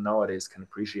people even nowadays can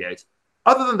appreciate.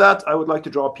 Other than that, I would like to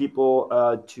draw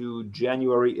people to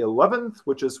January 11th,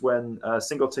 which is when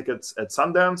single tickets at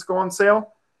Sundance go on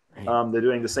sale. They're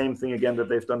doing the same thing again that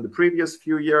they've done the previous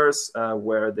few years,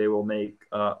 where they will make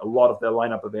a lot of their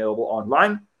lineup available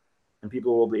online, and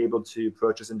people will be able to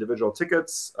purchase individual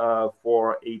tickets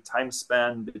for a time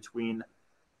span between,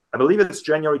 I believe it's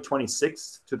January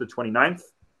 26th to the 29th,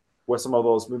 where some of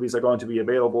those movies are going to be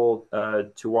available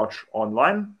to watch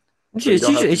online. It's, So you it's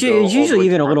don't have usually to go it's all the usually way to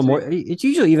even a little more. Party. It's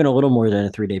usually even a little more than a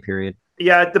 3 day period.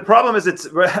 Yeah, the problem is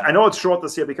I know it's short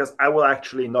this year because I will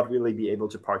actually not really be able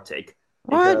to partake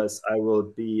What? because I will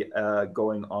be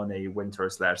going on a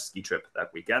winter/ski trip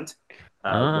that weekend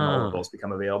when all of Oh, those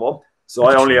become available. So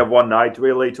that's I a only shame. have one night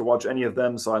really to watch any of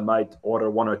them. So I might order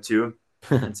one or two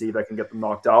and see if I can get them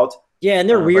knocked out. Yeah, and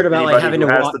they're weird But about like anybody having who to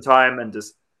has watch. the time and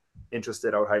is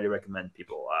interested, I would highly recommend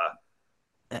people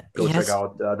go check Yes,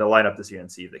 out the lineup this year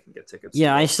and see if they can get tickets to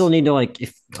yeah, I still those. need to like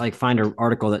if like find an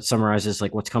article that summarizes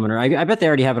like what's coming. Or I bet they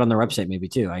already have it on their website, maybe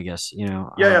too. I guess you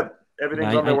know. Yeah, yeah, Yeah,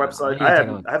 everything's on their I website. need to take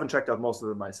a look. I haven't checked out most of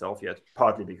them myself yet,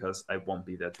 partly because I won't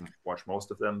be there to watch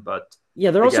most of them. But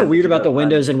Yeah, they're also again, if weird you about the have time,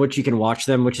 windows in which you can watch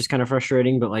them, which is kind of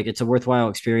frustrating, but like it's a worthwhile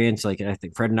experience. Like I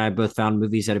think Fred and I both found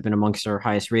movies that have been amongst our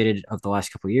highest rated of the last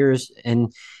couple of years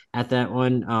and at that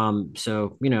one.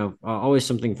 So you know, always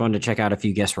something fun to check out if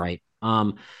you guess right.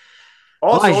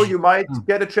 also Elijah. you might Oh.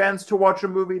 get a chance to watch a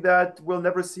movie that will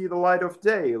never see the light of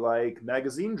day, like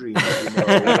Magazine Dream, as you know,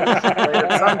 which played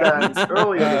at Sundance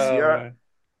earlier this Oh year, man.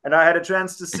 and I had a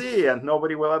chance to see, and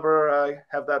nobody will ever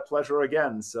have that pleasure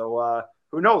again. So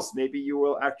who knows? Maybe you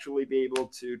will actually be able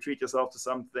to treat yourself to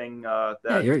something Yeah,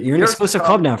 that in you're an years to exclusive club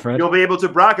come now, Fred. you'll be able to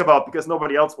brag about because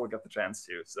nobody else will get the chance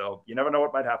to. So you never know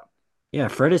what might happen. Yeah,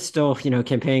 Fred is still, you know,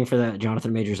 campaigning for that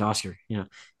Jonathan Majors Oscar. You know,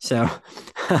 so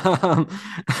um,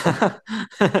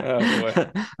 Oh boy.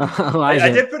 I Elijah,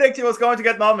 did predict he was going to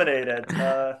get nominated.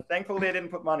 Thankfully, I didn't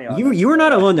put money on it, you were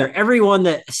not but alone there. Everyone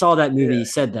that saw that movie yeah.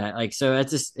 said that. Like, so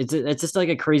it's just like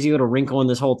a crazy little wrinkle in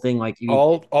this whole thing. Like, you,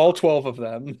 All 12 of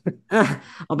them. but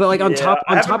like Yeah, on top,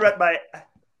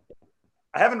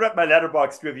 I haven't read my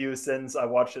Letterboxd review since I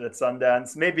watched it at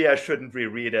Sundance. Maybe I shouldn't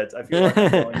reread it. I feel like I'm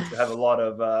going to have a lot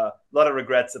of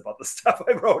regrets about the stuff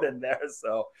I wrote in there.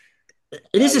 So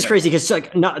it is you just never crazy know. because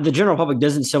like not the general public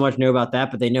doesn't so much know about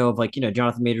that, but they know of like you know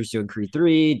Jonathan Majors doing Creed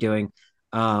 3, doing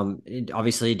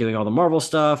obviously doing all the Marvel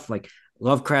stuff. Like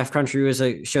Lovecraft Country was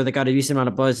a show that got a decent amount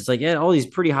of buzz. It's like yeah, all these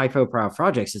pretty high profile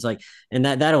projects. It's like and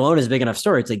that alone is a big enough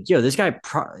story. It's like yo, this guy.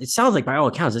 It sounds like by all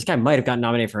accounts, this guy might have gotten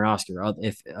nominated for an Oscar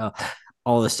if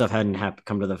all this stuff hadn't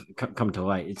come to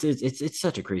light. It's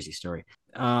such a crazy story.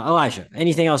 Elijah,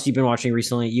 anything else you've been watching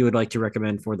recently you would like to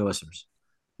recommend for the listeners?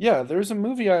 Yeah, there's a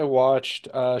movie I watched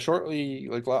shortly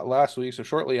like last week, so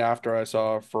shortly after I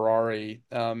saw Ferrari,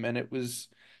 and it was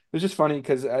just funny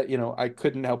because you know I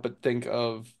couldn't help but think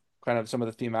of kind of some of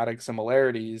the thematic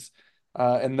similarities,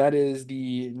 and that is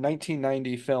the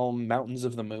 1990 film Mountains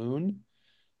of the Moon,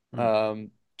 Hmm.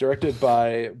 um, directed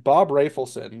by Bob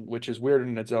Rafelson, which is weird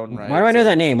in its own Why do right. I know So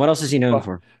that name? What else is he known Bob,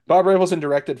 for? Bob Rafelson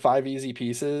directed Five Easy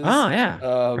Pieces, Oh yeah, right,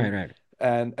 um, right.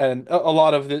 and a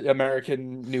lot of the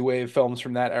American New Wave films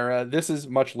from that era. This is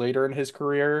much later in his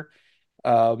career,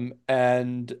 and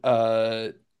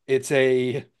it's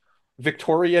a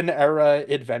Victorian era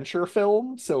adventure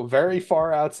film, so very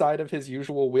far outside of his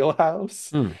usual wheelhouse.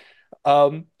 Hmm.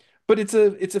 Um, but it's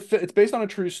based on a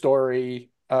true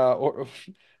story, or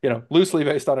you know, loosely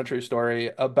based on a true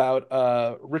story about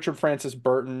Richard Francis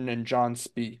Burton and John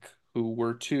Speake, who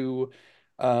were two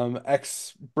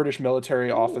ex-British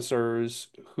military Ooh, officers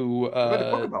who I read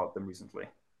a book about them recently.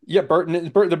 yeah, the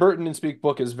Burton and Speake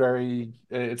book is very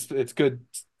it's good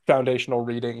foundational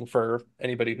reading for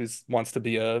anybody who's wants to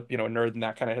be a you know a nerd in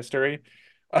that kind of history.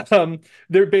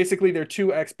 They're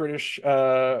two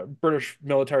British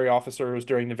military officers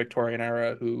during the Victorian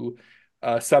era who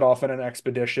set off in an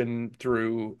expedition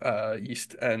through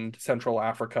East and Central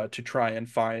Africa to try and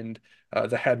find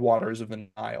the headwaters of the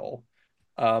Nile.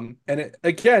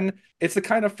 Again, it's the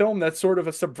kind of film that's sort of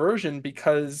a subversion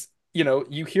because, you know,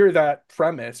 you hear that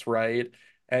premise, right?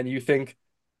 And you think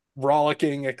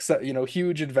rollicking, except, you know,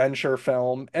 huge adventure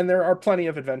film, and there are plenty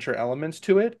of adventure elements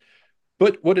to it.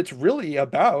 But what it's really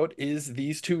about is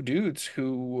these two dudes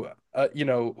who, you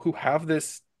know, who have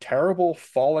this terrible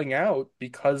falling out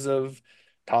because of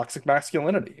toxic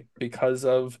masculinity, because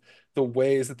of the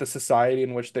ways that the society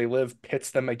in which they live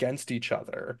pits them against each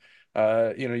other.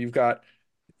 You know, you've got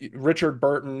Richard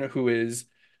Burton, who is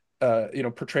you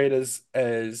know, portrayed as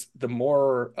the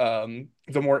more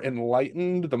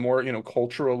enlightened, the more, you know,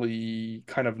 culturally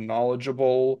kind of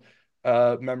knowledgeable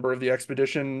member of the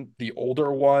expedition, the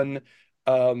older one,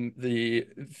 the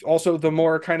also the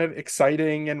more kind of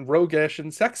exciting and roguish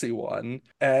and sexy one,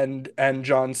 and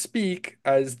John Speak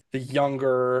as the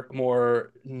younger,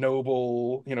 more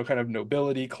noble, kind of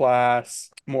nobility class,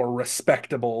 more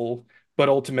respectable, but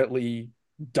ultimately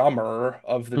dumber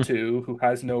of the Hmm. two, who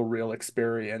has no real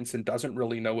experience and doesn't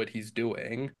really know what he's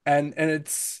doing. And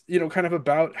it's, kind of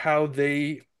about how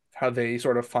they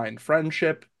sort of find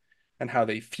friendship and how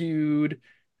they feud.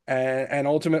 And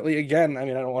ultimately, again, I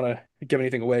mean, I don't want to give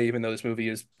anything away, even though this movie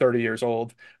is 30 years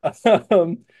old.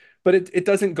 um, but it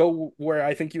doesn't go where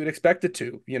I think you would expect it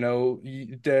to.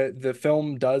 The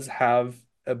film does have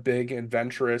a big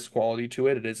adventurous quality to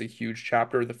it. It is a huge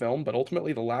chapter of the film, but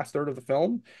ultimately the last third of the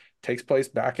film takes place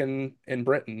back in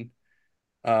Britain.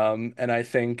 And I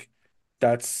think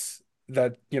that,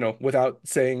 without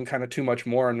saying kind of too much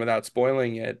more and without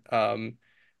spoiling it,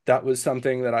 that was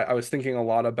something that I was thinking a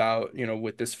lot about,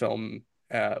 with this film,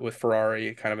 with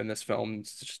Ferrari kind of in this film.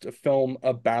 It's just a film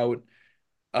about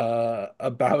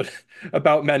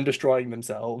about men destroying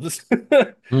themselves.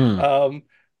 Hmm. Um,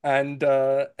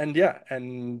 and yeah,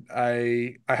 and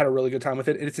I had a really good time with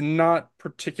it. It's not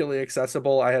particularly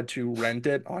accessible. I had to rent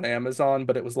it on Amazon,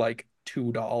 but it was like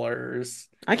 $2.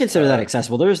 I consider that Uh,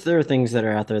 accessible. There are things that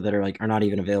are out there that are not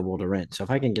even available to rent. So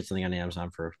if I can get something on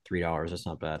Amazon for $3, that's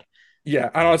not bad.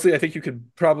 Yeah, and honestly, I think you could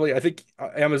probably, I think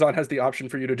Amazon has the option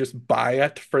for you to just buy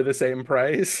it for the same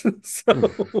price. Hmm.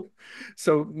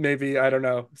 So maybe, I don't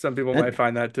know, some people might That,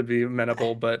 find that to be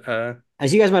amenable, but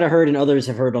as you guys might have heard and others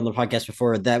have heard on the podcast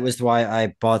before, that was why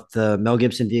I bought the Mel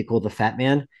Gibson vehicle, The Fat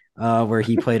Man, where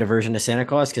he played a version of Santa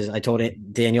Claus, because I told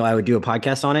Daniel I would do a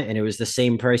podcast on it, and it was the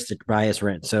same price to buy as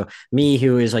rent. So me,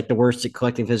 who is like the worst at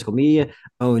collecting physical media,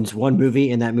 owns one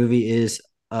movie, and that movie is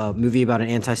a movie about an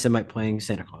anti-Semite playing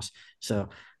Santa Claus. So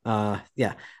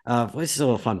yeah, this is a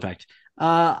little fun fact.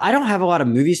 I don't have a lot of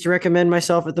movies to recommend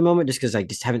myself at the moment, just because I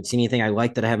just haven't seen anything I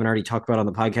like that I haven't already talked about on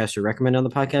the podcast or recommend on the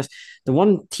podcast. The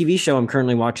one TV show I'm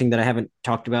currently watching that I haven't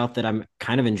talked about that I'm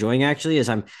kind of enjoying actually is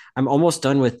I'm almost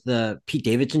done with the Pete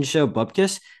Davidson show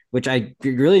Bupkis, which I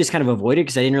really just kind of avoided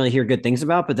because I didn't really hear good things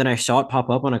about. But then I saw it pop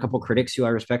up on a couple critics who I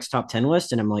respect's top 10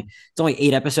 list, and I'm like, it's only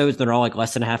 8 episodes that are all like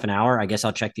less than a half an hour. I guess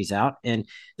I'll check these out. And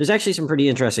there's actually some pretty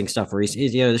interesting stuff where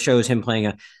the show is him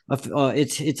playing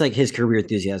it's like his career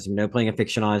enthusiasm, playing a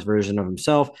fictionalized version of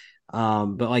himself.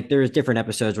 But like there's different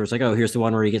episodes where it's like, oh, here's the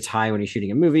one where he gets high when he's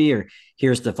shooting a movie, or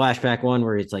here's the flashback one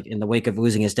where it's like in the wake of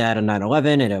losing his dad on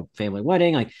 9/11 at a family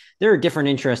wedding. Like there are different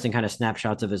interesting kind of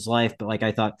snapshots of his life. But like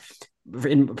I thought,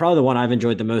 probably the one I've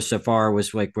enjoyed the most so far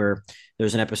was like where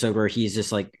there's an episode where he's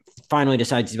just like finally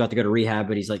decides he's about to go to rehab,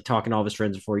 but he's like talking to all of his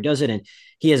friends before he does it. And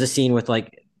he has a scene with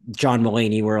like John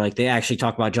Mulaney where like they actually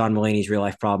talk about John Mulaney's real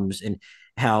life problems and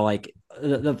how like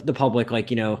the public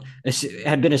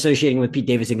had been associating with Pete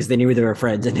Davidson because they knew they were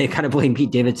friends, and they kind of blame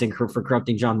Pete Davidson for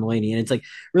corrupting John Mulaney. And it's like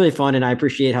really fun, and I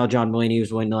appreciate how John Mulaney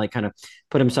was willing to like kind of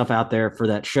put himself out there for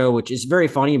that show, which is very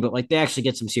funny, but like they actually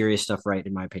get some serious stuff right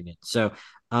in my opinion. So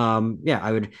yeah,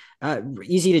 I would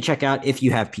easy to check out if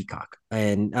you have Peacock,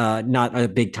 and not a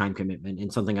big time commitment,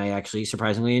 and something I actually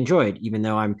surprisingly enjoyed, even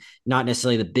though I'm not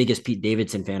necessarily the biggest Pete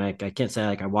Davidson fan. I can't say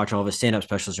like I watch all of his stand-up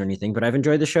specials or anything, but I've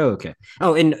enjoyed the show. Okay.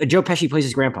 Oh, and Joe Pesci plays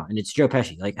his grandpa, and it's Joe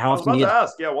Pesci. Like how I was often do about you to get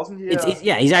ask, yeah, wasn't he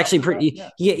yeah, he's actually cast in that? pretty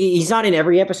Yeah. he's not in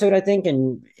every episode, I think,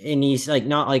 and he's like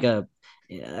not like a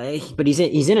but he's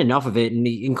in enough of it, and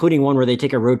including one where they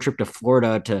take a road trip to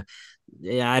Florida to,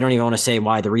 yeah, I don't even want to say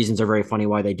why. The reasons are very funny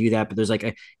why they do that, but there's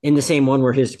like in the same one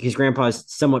where his grandpa is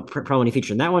somewhat prominently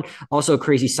featured in that one. Also, a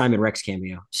crazy Simon Rex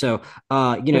cameo. So,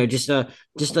 just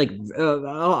like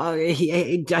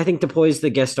I think deploys the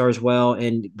guest stars well,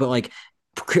 and but like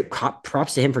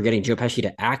props to him for getting Joe Pesci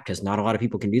to act, because not a lot of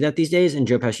people can do that these days, and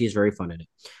Joe Pesci is very fun in it.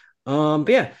 But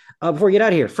yeah, before we get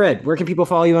out of here, Fred, where can people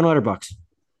follow you on Letterboxd?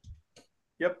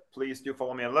 Yep, please do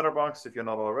follow me on Letterboxd if you're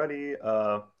not already.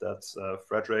 That's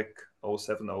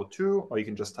Frederick0702, or you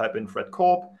can just type in Fred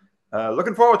Kolb.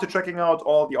 Looking forward to checking out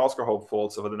all the Oscar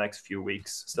hopefuls over the next few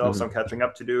weeks. Still have some catching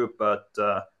up to do, but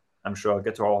I'm sure I'll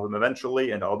get to all of them eventually,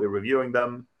 and I'll be reviewing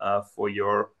them for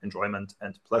your enjoyment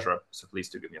and pleasure. So please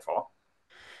do give me a follow.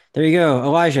 There you go,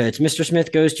 Elijah. It's Mr.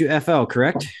 Smith Goes to FL,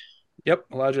 correct? yep,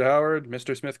 Elijah Howard,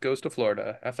 Mr. Smith Goes to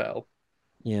Florida, FL.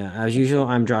 Yeah, as usual,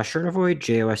 I'm Josh Chernovoy,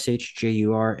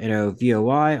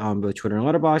 JoshJurnovoy on both Twitter and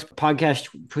Letterboxd. Podcast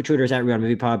Twitter is at Real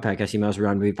Movie Pod. Podcast emails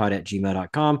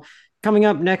RealMoviePod@gmail.com. Coming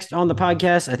up next on the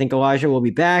podcast, I think Elijah will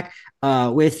be back.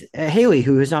 with Haley,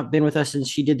 who has not been with us since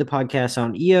she did the podcast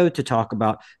on EO to talk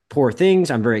about Poor Things.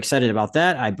 I'm very excited about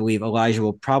that. I believe Elijah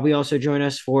will probably also join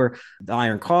us for The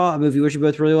Iron Claw, a movie which we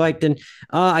both really liked. And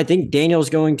I think Daniel's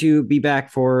going to be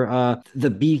back for The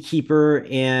Beekeeper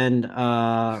and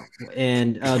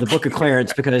the Book of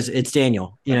Clarence because it's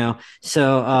Daniel, you know.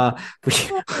 So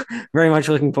very much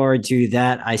looking forward to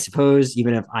that, I suppose,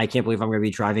 even if I can't believe I'm going to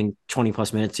be driving 20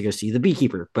 plus minutes to go see The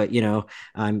Beekeeper. But, you know,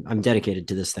 I'm dedicated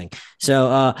to this thing. So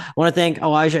I want to thank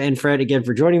Elijah and Fred again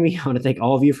for joining me. I want to thank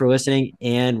all of you for listening,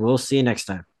 and we'll see you next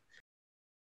time.